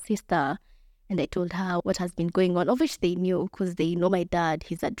my mom's sister, and I told her what has been going on, of which they knew because they know my dad,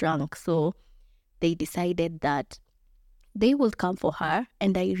 he's a drunk. So they decided that they will come for her,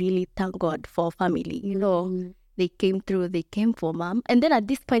 and I really thank God for family, They came through, they came for mom. And then at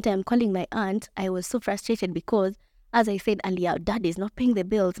this point, I'm calling my aunt. I was so frustrated because, as I said earlier, dad is not paying the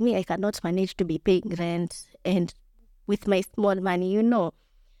bills. Me, I cannot manage to be paying rent and with my small money,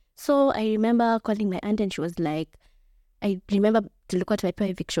 So I remember calling my aunt, and she was like, I remember tulikuwa tumepewa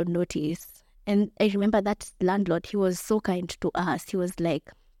eviction notice. And I remember that landlord, he was so kind to us. He was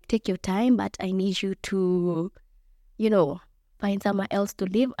like, take your time, but I need you to, find somewhere else to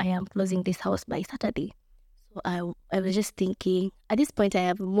live. I am closing this house by Saturday. So I was just thinking, at this point, I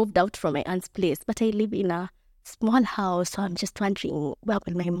have moved out from my aunt's place, but I live in a small house. So I'm just wondering, where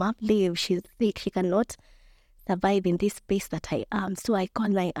will my mom live? She's sick. She cannot survive in this space that I am. So I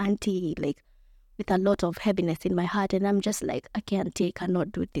called my auntie, like, with a lot of heaviness in my heart. And I'm just like, okay, auntie, I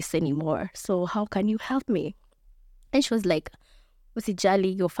cannot do this anymore. So how can you help me? And she was like,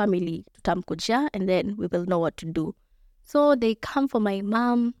 usijali, your family tutamkujia, and then we will know what to do. So they come for my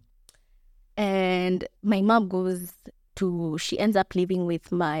mom, and my mom she ends up living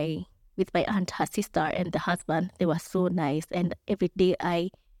with my aunt, her sister, and the husband. They were so nice, and every day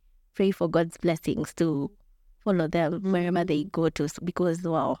I pray for God's blessings to follow them wherever they go to, because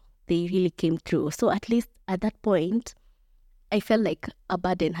wow, they really came through. So at least at that point, I felt like a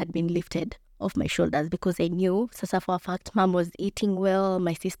burden had been lifted off my shoulders, because I knew, sasa for a fact, mom was eating well,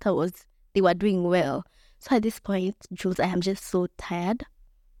 my sister they were doing well. So at this point, Jules, I am just so tired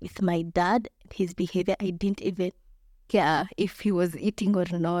with my dad, his behavior. I didn't even care if he was eating or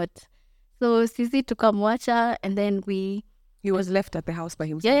not. So Sisi tukamwacha, and then he was left at the house by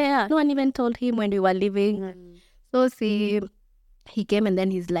himself. Yeah. No one even told him when we were leaving. So he came, and then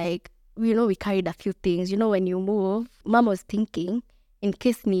he's like, we carried a few things. When you move, mom was thinking, in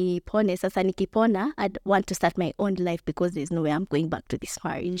case nipone, sasa nikipona, I'd want to start my own life, because there's no way I'm going back to this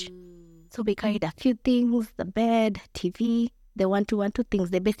marriage. So we carried a few things, the bed, TV, the one, two things,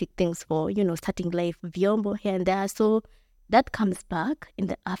 the basic things for, starting life, vyombo here and there. So that comes back in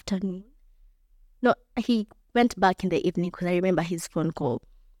the afternoon. No, he went back in the evening, because I remember his phone call.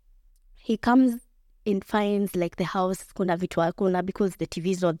 He comes and finds like the house, kuna vitu hakuna, because the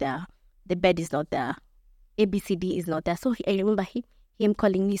TV is not there, the bed is not there, ABCD is not there. So I remember him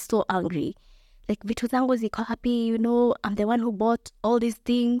calling me so angry, like, vitu zangu ziko happy, I'm the one who bought all these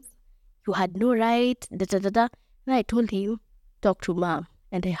things, you had no right, da. And I told him, talk to mom,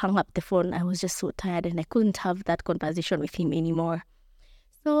 and I hung up the phone. I was just so tired, and I couldn't have that conversation with him anymore.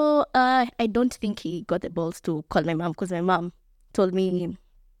 So I don't think he got the balls to call my mom, because my mom told me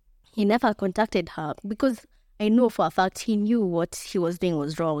he never contacted her, because I know for a fact he knew what he was doing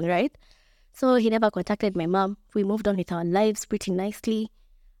was wrong, right? So he never contacted my mom. We moved on with our lives pretty nicely.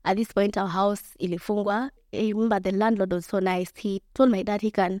 At this point, our house ilifungwa. I remember the landlord was so nice. He told my dad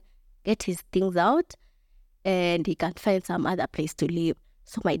he can get his things out and he can find some other place to live.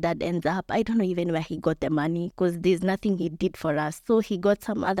 So my dad ends up, I don't know even where he got the money because there's nothing he did for us. So he got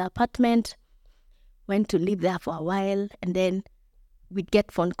some other apartment, went to live there for a while, and then we'd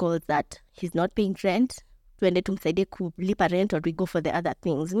get phone calls that he's not paying rent. Tuende tumsaidie kulipa rent, or we go for the other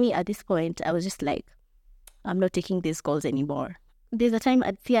things. Me, at this point, I was just like, I'm not taking these calls anymore. There's a time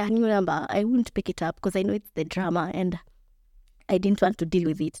I'd see a new number, I wouldn't pick it up because I know it's the drama and I didn't want to deal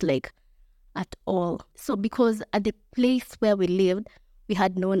with it like at all. So because at the place where we lived, we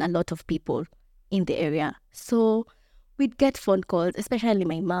had known a lot of people in the area. So we'd get phone calls, especially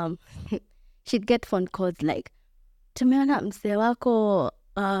my mom. She'd get phone calls like, tumeona mzee wako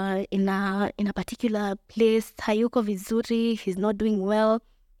in a particular place, hayuko vizuri, he's not doing well,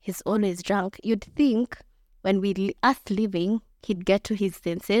 he's always drunk. You'd think when us leaving, he'd get to his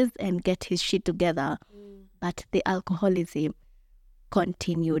senses and get his shit together. But the alcoholism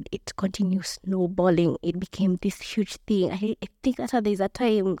continued. It continued snowballing. It became this huge thing. I think that there's a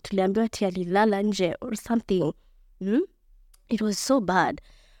time tuliambiwa ati alilala nje or something. It was so bad.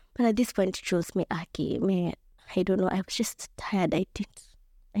 But at this point, it chose me, Aki. I don't know. I was just tired. I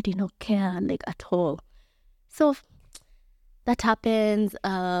did not care like at all. So that happens.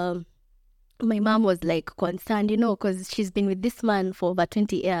 My mom was like concerned, because she's been with this man for over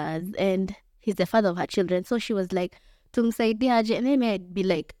 20 years and he's the father of her children. So she was like, tumsaidia aje? And then I'd be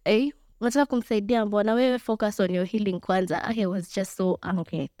like, unataka kumsaidia mbona wewe, focus on your healing kwanza. I was just so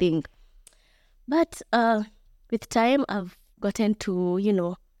angry, I think. But with time, I've gotten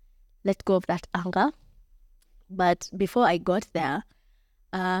to, let go of that anger. But before I got there,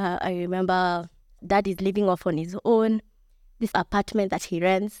 I remember Dad is living off on his own. This apartment that he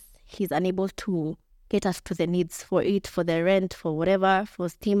rents, he's unable to get us to the needs for it, for the rent, for whatever, for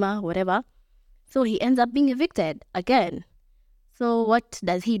steamer, whatever. So he ends up being evicted again. So what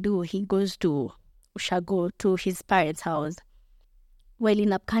does he do? He goes to Ushago, to his parents' house. Well,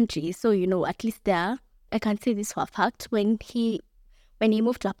 in upcountry, so at least there, I can say this for a fact. When he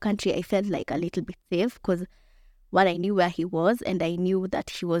moved to upcountry, I felt like a little bit safe because one, I knew where he was and I knew that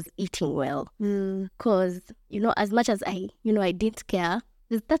he was eating well. Because, as much as I didn't care,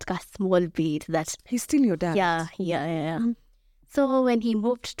 there's that small bit that... He's still your dad. Yeah. So when he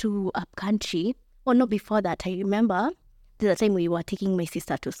moved to upcountry, before that, I remember there's a time we were taking my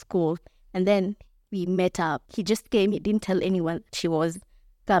sister to school and then we met up. He just came. He didn't tell anyone she was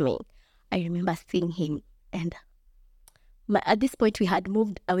coming. I remember seeing him and at this point we had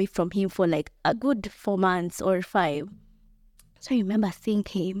moved away from him for like a good 4 months or 5. So I remember seeing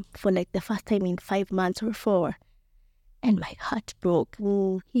him for like the first time in 5 months or 4. And my heart broke.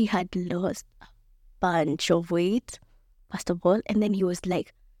 He had lost a bunch of weight, first of all. And then he was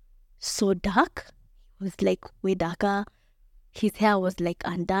like so dark. He was like way darker. His hair was like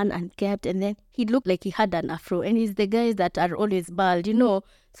undone, unkept. And then he looked like he had an afro. And he's the guys that are always bald,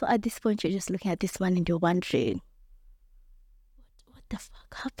 So at this point, you're just looking at this man and you're wondering, what the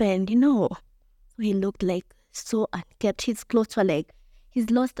fuck happened, So he looked like so unkept. His clothes were like, he's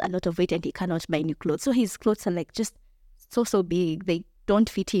lost a lot of weight and he cannot buy new clothes. So his clothes are like just so big. They don't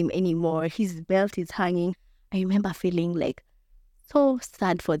fit him anymore. His belt is hanging. I remember feeling like so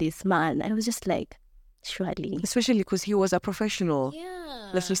sad for this man. I was just like, surely. Especially because he was a professional.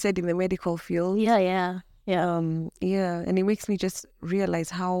 Yeah. As we said, in the medical field. Yeah. And it makes me just realize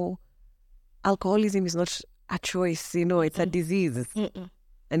how alcoholism is not a choice, it's a disease.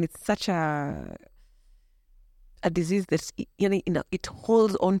 And it's such a disease that, it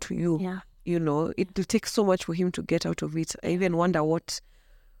holds on to you. Yeah. It will take so much for him to get out of it. I even wonder what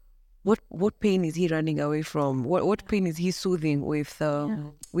pain is he running away from? What pain is he soothing with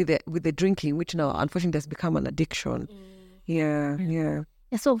the drinking, which now unfortunately has become an addiction. Yeah.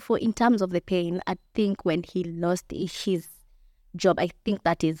 So in terms of the pain, I think when he lost his job, I think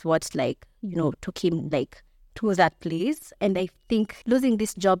that is what took him to that place. And I think losing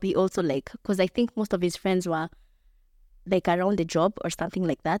this job, he also because I think most of his friends were around the job or something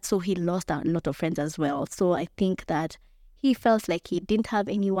like that. So he lost a lot of friends as well. So I think that he felt like he didn't have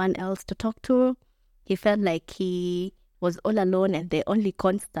anyone else to talk to. He felt like he was all alone and the only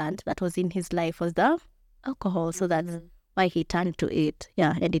constant that was in his life was the alcohol. So that's why he turned to it.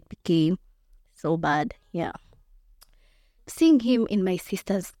 Yeah, and it became so bad. Yeah. Seeing him in my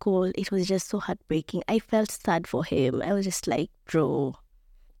sister's school, it was just so heartbreaking. I felt sad for him. I was just like, bro.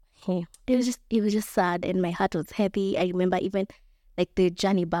 It was just sad and my heart was heavy. I remember even the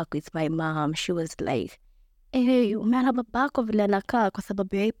journey back with my mom. She was like, hey, umeona babako vile anakaa kwa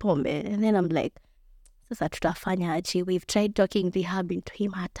sababu ya hii pombe. And then I'm like, sasa tutafanya aje? We've tried talking rehab into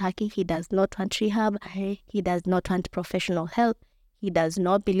him, hataki. He does not want rehab. He does not want professional help. He does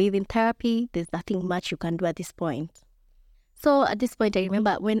not believe in therapy. There's nothing much you can do at this point. So at this point, I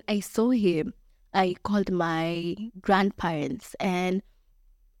remember when I saw him, I called my grandparents and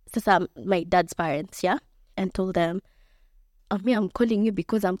my dad's parents, yeah, and told them, I'm calling you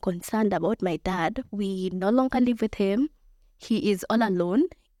because I'm concerned about my dad. We no longer live with him. He is all alone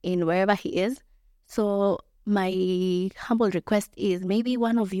in wherever he is. So my humble request is maybe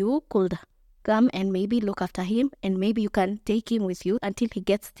one of you could come and maybe look after him, and maybe you can take him with you until he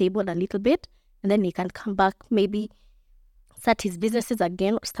gets stable a little bit, and then he can come back, maybe start his businesses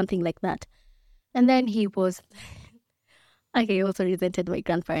again or something like that. And then he was, I also resented my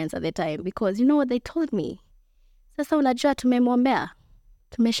grandparents at the time because you know what they told me? Sasa unajua tumeshamwombea,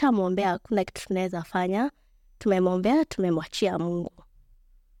 kuna kitu tunaweza fanya, tumemwombea, tumemwachia Mungu.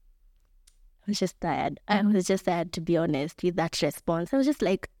 I was just tired, to be honest, with that response. I was just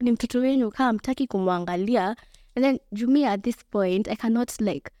like, ni mtoto wenyu kama mtaki kumwangalia. And then Jumi, at this point, I cannot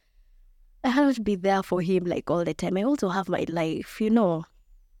be there for him like all the time. I also have my life, you know.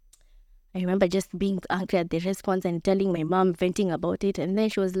 I remember just being angry at the response and telling my mom, venting about it. And then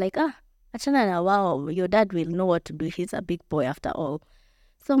she was like, achana na wow, your dad will know what to do. He's a big boy after all.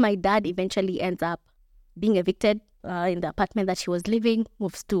 So my dad eventually ends up being evicted in the apartment that he was living,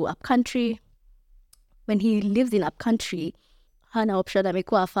 moves to upcountry. When he lives in upcountry, hana option,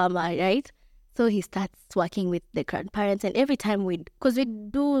 amekuwa farmer, right? So he starts working with the grandparents, and every time because we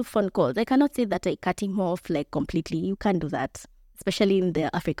do phone calls, I cannot say that I cut him off like completely. You can't do that, especially in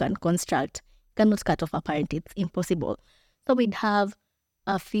the African construct. You cannot cut off a parent, it's impossible. So we'd have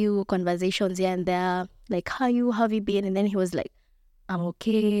a few conversations here and there, like, how have you been? And then he was like, I'm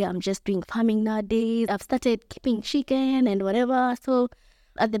okay, I'm just doing farming nowadays. I've started keeping chicken and whatever. So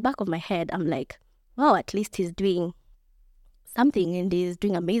at the back of my head, I'm like, wow, at least he's doing something and he's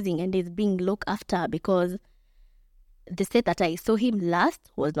doing amazing and he's being looked after, because the state that I saw him last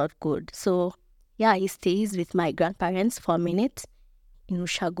was not good. So yeah, he stays with my grandparents for a minute in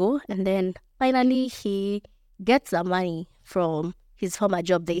Ushago, and then finally he gets the money from his former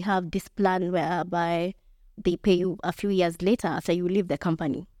job. They have this plan whereby they pay you a few years later after you leave the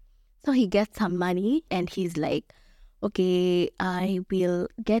company. So he gets some money and he's like, okay, I will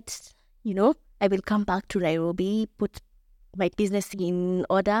come back to Nairobi, put my business in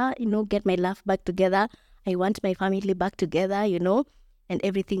order, get my life back together. I want my family back together, and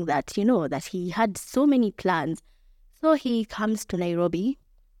everything that, that he had so many plans. So he comes to Nairobi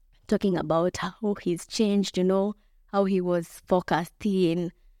talking about how he's changed, how he was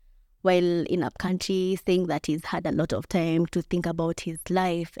forecasting while in upcountry, saying that he's had a lot of time to think about his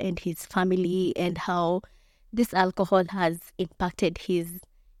life and his family and how this alcohol has impacted his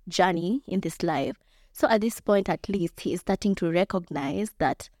journey in this life. So at this point, at least, he is starting to recognize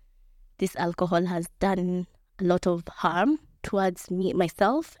that this alcohol has done a lot of harm towards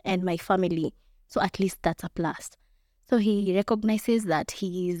myself and my family. So at least that's a plus. So he recognizes that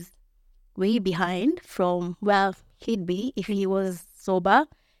he is way behind from where he'd be if he was sober.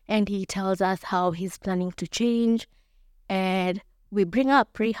 And he tells us how he's planning to change. And we bring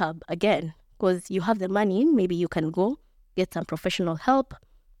up rehab again, because you have the money, maybe you can go get some professional help.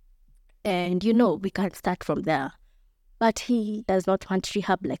 And, we can start from there. But he does not want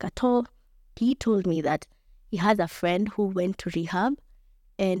rehab like at all. He told me that he has a friend who went to rehab.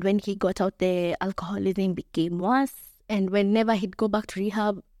 And when he got out, the alcoholism became worse. And whenever he'd go back to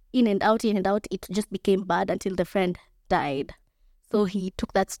rehab, in and out, it just became bad until the friend died. So he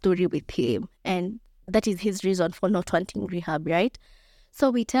took that story with him, and that is his reason for not wanting rehab, right? So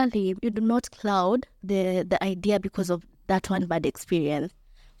we tell him, you do not cloud the idea because of that one bad experience.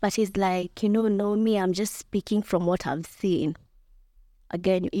 But he's like, no, me, I'm just speaking from what I've seen.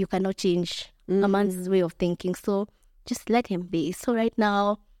 Again, you cannot change a man's way of thinking, so just let him be. So right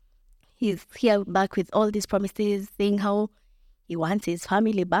now, he's here back with all these promises, saying how he wants his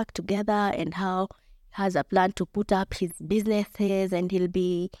family back together and how has a plan to put up his businesses, and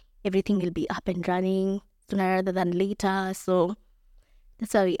everything will be up and running sooner rather than later. So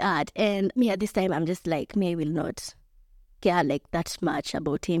that's where we are. And me at this time, I'm just like, I will not care like that much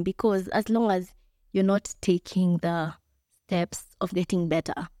about him, because as long as you're not taking the steps of getting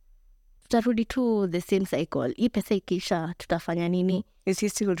better, tutarudi to the same cycle. Hii pesa ikisha, tutafanya nini? Is he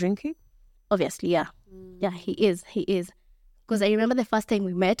still drinking? Obviously, yeah. Yeah, he is. Because I remember the first time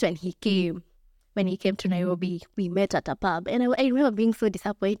we met when he came to Nairobi, we met at a pub. And I remember being so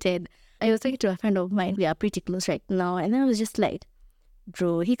disappointed. I was talking to a friend of mine. We are pretty close right now. And I was just like,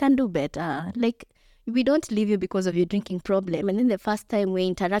 bro, he can do better. Like, we don't leave you because of your drinking problem. And then the first time we're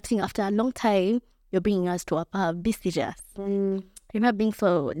interacting after a long time, you're bringing us to a pub. Be serious. I remember being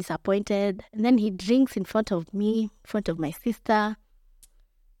so disappointed. And then he drinks in front of me, in front of my sister.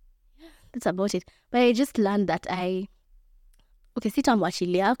 That's about it. But I just learned that I okay,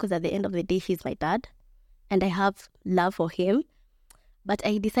 sitamwachilia because at the end of the day, he's my dad and I have love for him. But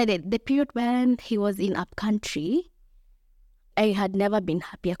I decided the period when he was in upcountry, I had never been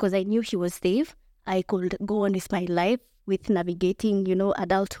happier because I knew he was safe. I could go on with my life with navigating,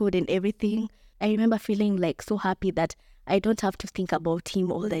 adulthood and everything. I remember feeling like so happy that I don't have to think about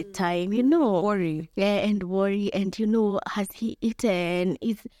him all the time, Worry. Yeah, and worry. And, has he eaten?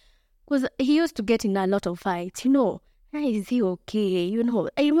 Because he used to get in a lot of fights, Is he okay?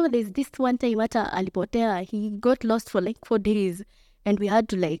 I remember there's this one time hata alipotea. He got lost for like 4 days and we had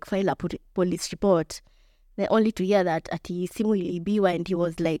to like file a police report. Only to hear that ati simu iliibiwa and he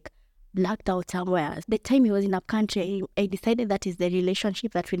was like blacked out somewhere. The time he was in upcountry, I decided that is the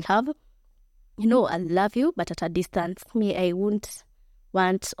relationship that we'll have. I love you, but at a distance. Me, I won't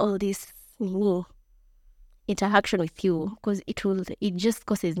want all this interaction with you because it just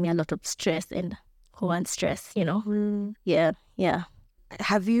causes me a lot of stress and who wants stress, Yeah.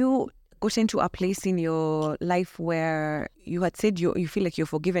 Have you gotten to a place in your life where you had said you feel like you've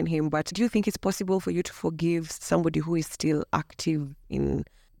forgiven him, but do you think it's possible for you to forgive somebody who is still active in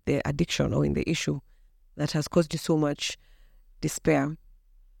the addiction or in the issue that has caused you so much despair?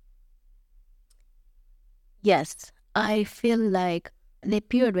 Yes, I feel like the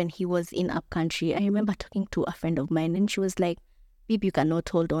period when he was in upcountry, I remember talking to a friend of mine and she was like, babe, you cannot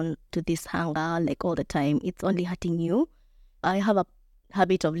hold on to this hunger like all the time. It's only hurting you. I have a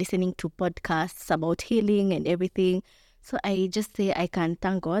habit of listening to podcasts about healing and everything. So I just say I can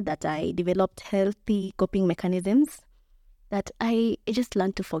thank God that I developed healthy coping mechanisms, that I just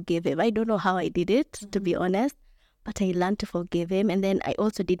learned to forgive him. I don't know how I did it, to be honest, but I learned to forgive him. And then I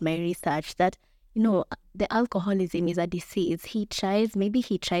also did my research that, the alcoholism is a disease. He tries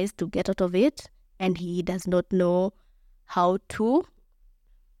to get out of it and he does not know how to.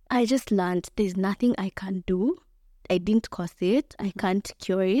 I just learned there's nothing I can do. I didn't cause it. I can't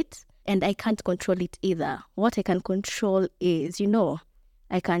cure it. And I can't control it either. What I can control is,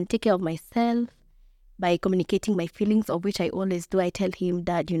 I can take care of myself by communicating my feelings, of which I always do. I tell him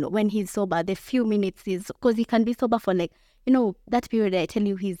that, when he's sober, the few minutes is, because he can be sober for like, that period I tell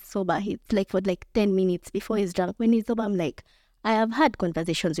you he's sober, it's like for like 10 minutes before he's drunk. When he's sober, I'm like, I have had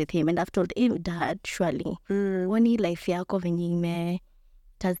conversations with him and I've told him, Dad, surely, when he life yako venye it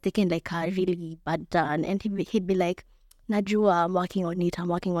has taken like a really bad turn, and he'd be like, Najua, I'm working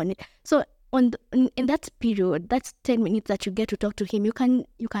on it. So in that period, that's 10 minutes that you get to talk to him, you can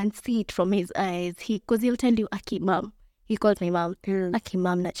see it from his eyes. Because he'll tell you, Aki, mom. He calls me mom. Aki,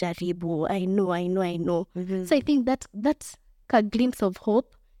 mom, najaribu. I know. So I think that's a glimpse of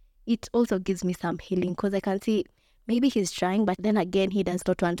hope. It also gives me some healing because I can see maybe he's trying, but then again, he does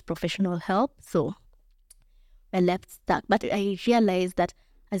not want professional help. So I left stuck. But I realized that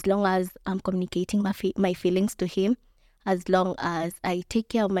as long as I'm communicating my feelings to him, as long as I take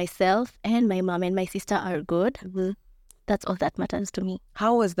care of myself and my mom and my sister are good, that's all that matters to me.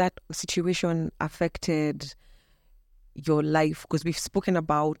 How has that situation affected your life? Because we've spoken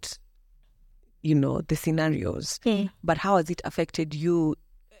about, the scenarios, but how has it affected you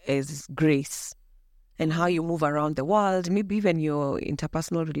as Grace and how you move around the world, maybe even your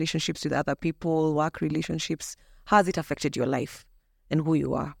interpersonal relationships with other people, work relationships? How has it affected your life and who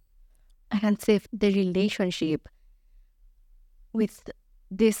you are? I can say the relationship with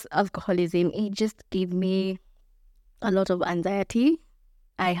this alcoholism, it just gave me a lot of anxiety.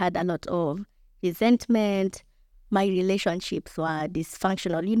 I had a lot of resentment. My relationships were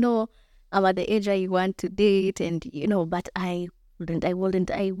dysfunctional. I'm at the age I want to date and, but I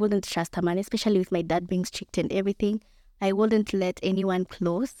wouldn't trust a man, especially with my dad being strict and everything. I wouldn't let anyone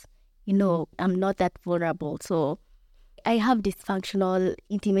close. I'm not that vulnerable. So I have dysfunctional,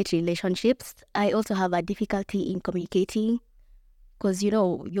 intimate relationships. I also have a difficulty in communicating because,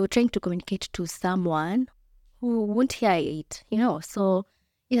 you're trying to communicate to someone who won't hear it, So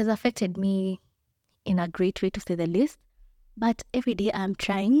it has affected me in a great way, to say the least. But every day I'm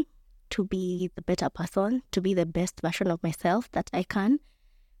trying to be the better person, to be the best version of myself that I can.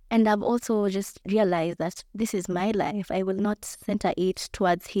 And I've also just realized that this is my life. I will not center it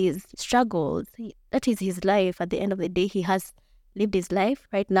towards his struggles. That is his life. At the end of the day, he has lived his life.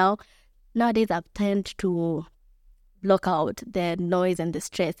 Right now, nowadays I've tend to block out the noise and the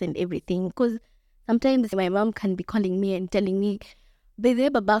stress and everything. Because sometimes my mom can be calling me and telling me, "Baby,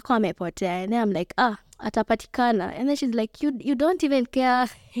 babako amepotea." And then I'm like, atapatikana. And then she's like, you don't even care.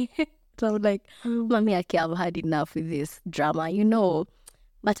 So I'm like, Mommy, I've had enough with this drama,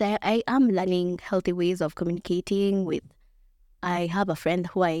 But I am learning healthy ways of communicating with. I have a friend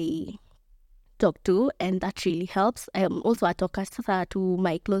who I talk to, and that really helps. I am also a talker to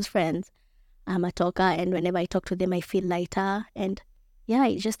my close friends. I'm a talker, and whenever I talk to them, I feel lighter. And yeah,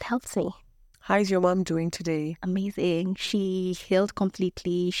 it just helps me. How's your mom doing today? Amazing. She healed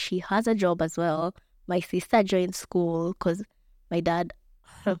completely. She has a job as well. My sister joined school because my dad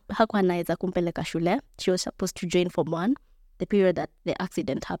hakuwa anaweza kumpeleka shule. She was supposed to join Form 1 the period that the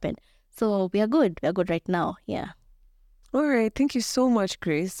accident happened. So we are good. We are good right now. Yeah. All right. Thank you so much,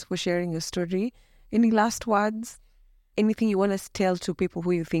 Grace, for sharing your story. Any last words? Anything you want to tell to people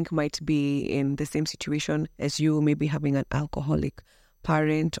who you think might be in the same situation as you, maybe having an alcoholic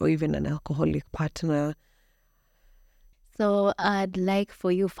parent or even an alcoholic partner? So I'd like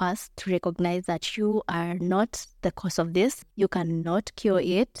for you first to recognize that you are not the cause of this. You cannot cure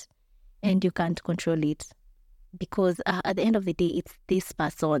it and you can't control it. Because at the end of the day, it's this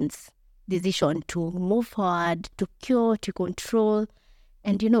person's decision to move forward, to cure, to control,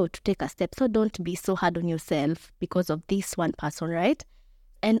 and, to take a step. So don't be so hard on yourself because of this one person, right?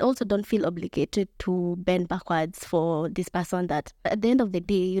 And also don't feel obligated to bend backwards for this person that at the end of the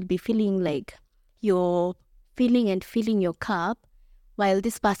day, you'll be feeling like you're filling your cup while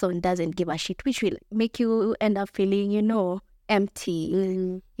this person doesn't give a shit, which will make you end up feeling, empty.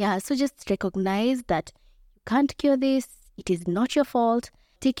 Mm-hmm. Yeah, so just recognize that you can't cure this. It is not your fault.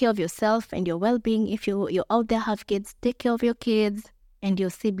 Take care of yourself and your well-being. If you're out there, have kids, take care of your kids and your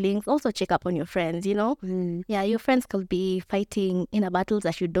siblings. Also check up on your friends, Yeah, your friends could be fighting in a battle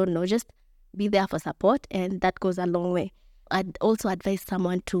that you don't know. Just be there for support, and that goes a long way. I'd also advise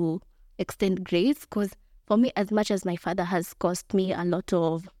someone to extend grace, because for me, as much as my father has caused me a lot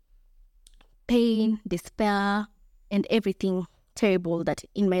of pain, despair, and everything terrible that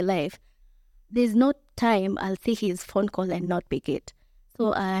in my life, there's no time I'll see his phone call and not pick it.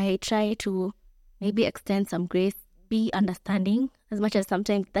 So I try to maybe extend some grace, be understanding, as much as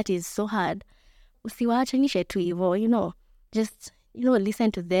sometimes that is so hard. Usiwaachanishe tu hivo, just,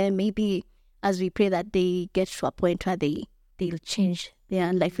 listen to them. Maybe as we pray that they get to a point where they'll change,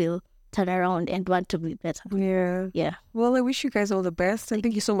 their life will turn around and want to be better. Yeah. Well, I wish you guys all the best, and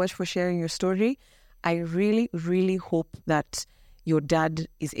thank you so much for sharing your story. I really, really hope that your dad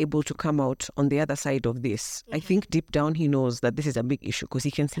is able to come out on the other side of this. I think deep down he knows that this is a big issue because he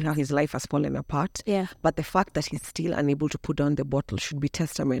can see how his life has fallen apart. Yeah. But the fact that he's still unable to put down the bottle should be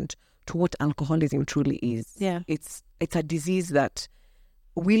testament to what alcoholism truly is. Yeah. It's a disease that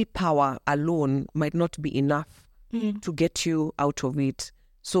willpower alone might not be enough to get you out of it.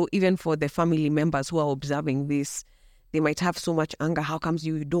 So even for the family members who are observing this, they might have so much anger. How comes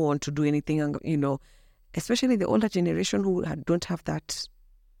you don't want to do anything, especially the older generation who don't have that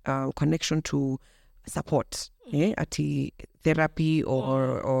connection to support, at therapy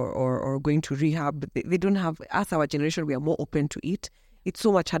or going to rehab. They don't have, as our generation, we are more open to it. It's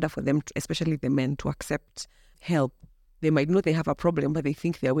so much harder for them, especially the men, to accept help. They might know they have a problem, but they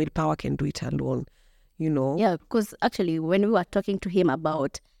think their willpower can do it alone, Yeah, because actually when we were talking to him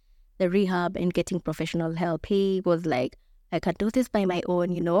about the rehab and getting professional help, he was like, I can do this by my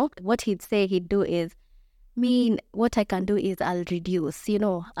own, What he'd say he'd do is, what I can do is I'll reduce,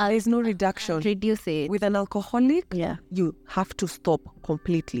 There's no reduction. I'll reduce it. With an alcoholic, Yeah. you have to stop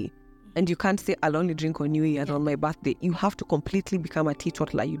completely. And you can't say, I'll only drink on New Year or on my birthday. You have to completely become a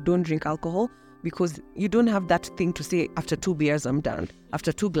teetotaler. You don't drink alcohol because you don't have that thing to say, after 2 beers, I'm done.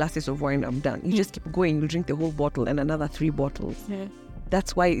 After 2 glasses of wine, I'm done. You just keep going. You drink the whole bottle and another 3 bottles. Yeah.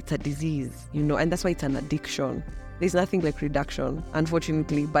 That's why it's a disease, and that's why it's an addiction. There's nothing like reduction,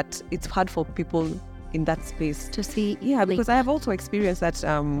 unfortunately, but it's hard for people in that space To see. Yeah, because I have also experienced that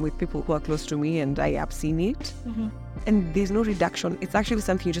with people who are close to me, and I have seen it. And there's no reduction. It's actually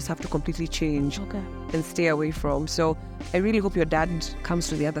something you just have to completely change and stay away from. So I really hope your dad comes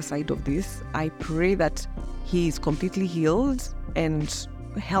to the other side of this. I pray that he is completely healed and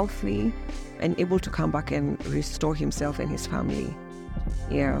healthy and able to come back and restore himself and his family.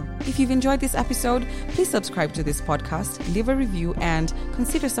 Yeah. If you've enjoyed this episode, please subscribe to this podcast, leave a review, and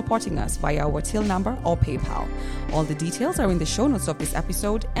consider supporting us via our till number or PayPal. All the details are in the show notes of this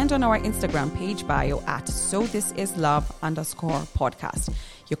episode and on our Instagram page bio at SoThisIsLove_podcast.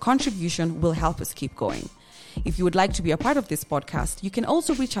 Your contribution will help us keep going. If you would like to be a part of this podcast, you can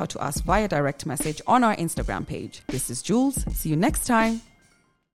also reach out to us via direct message on our Instagram page. This is Jules. See you next time.